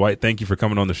 Jarvis White. Thank you for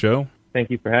coming on the show. Thank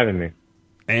you for having me.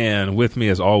 And with me,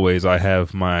 as always, I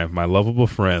have my lovable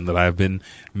friend that I've been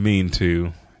mean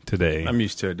to today. I'm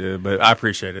used to it, dude, but I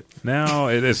appreciate it. Now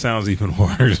it sounds even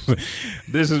worse.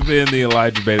 This has been the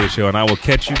Elijah Bailey Show, and I will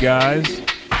catch you guys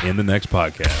in the next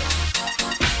podcast.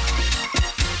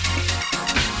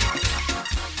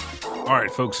 All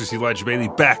right, folks, it's Elijah Bailey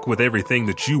back with everything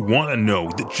that you want to know,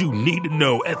 that you need to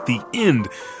know at the end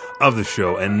of the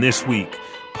show. And this week,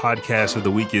 podcast of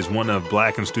the week is one of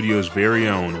Black and Studio's very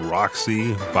own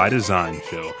Roxy by Design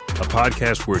show, a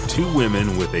podcast where two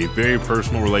women with a very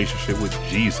personal relationship with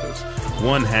Jesus.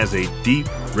 One has a deep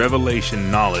revelation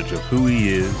knowledge of who he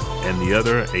is, and the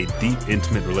other a deep,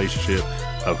 intimate relationship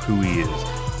of who he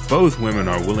is. Both women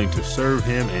are willing to serve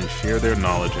him and share their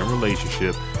knowledge and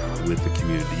relationship with the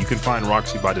community. You can find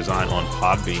Roxy by Design on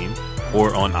Podbean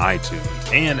or on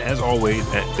iTunes, and as always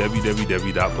at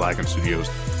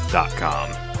www.blackandstudios.com.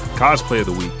 Cosplay of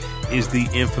the week is the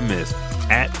infamous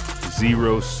at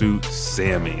Zero Suit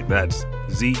Sammy. That's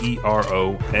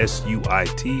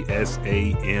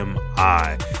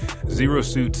ZeroSuitSami. Zero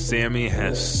Suit Sammy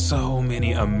has so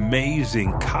many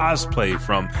amazing cosplay,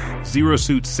 from Zero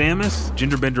Suit Samus,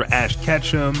 Genderbender Ash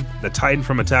Ketchum, the Titan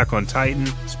from Attack on Titan,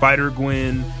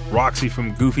 Spider-Gwen, Roxy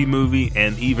from Goofy Movie,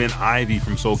 and even Ivy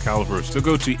from Soul Calibur. So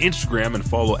go to Instagram and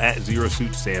follow at Zero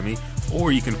Suit Sammy,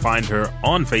 or you can find her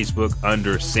on Facebook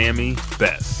under Sammy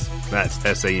Bess. That's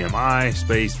SAMI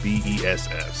space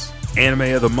BESS.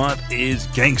 Anime of the month is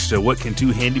Gangsta. What can two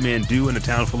handymen do in a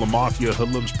town full of mafia,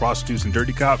 hoodlums, prostitutes, and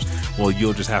dirty cops? Well,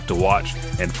 you'll just have to watch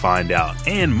and find out.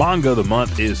 And manga of the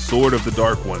month is Sword of the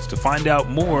Dark Ones. To find out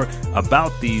more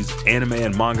about these anime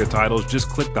and manga titles, just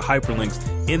click the hyperlinks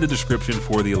in the description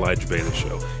for The Elijah Bailey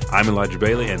Show. I'm Elijah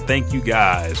Bailey, and thank you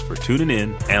guys for tuning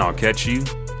in, and I'll catch you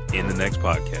in the next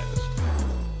podcast.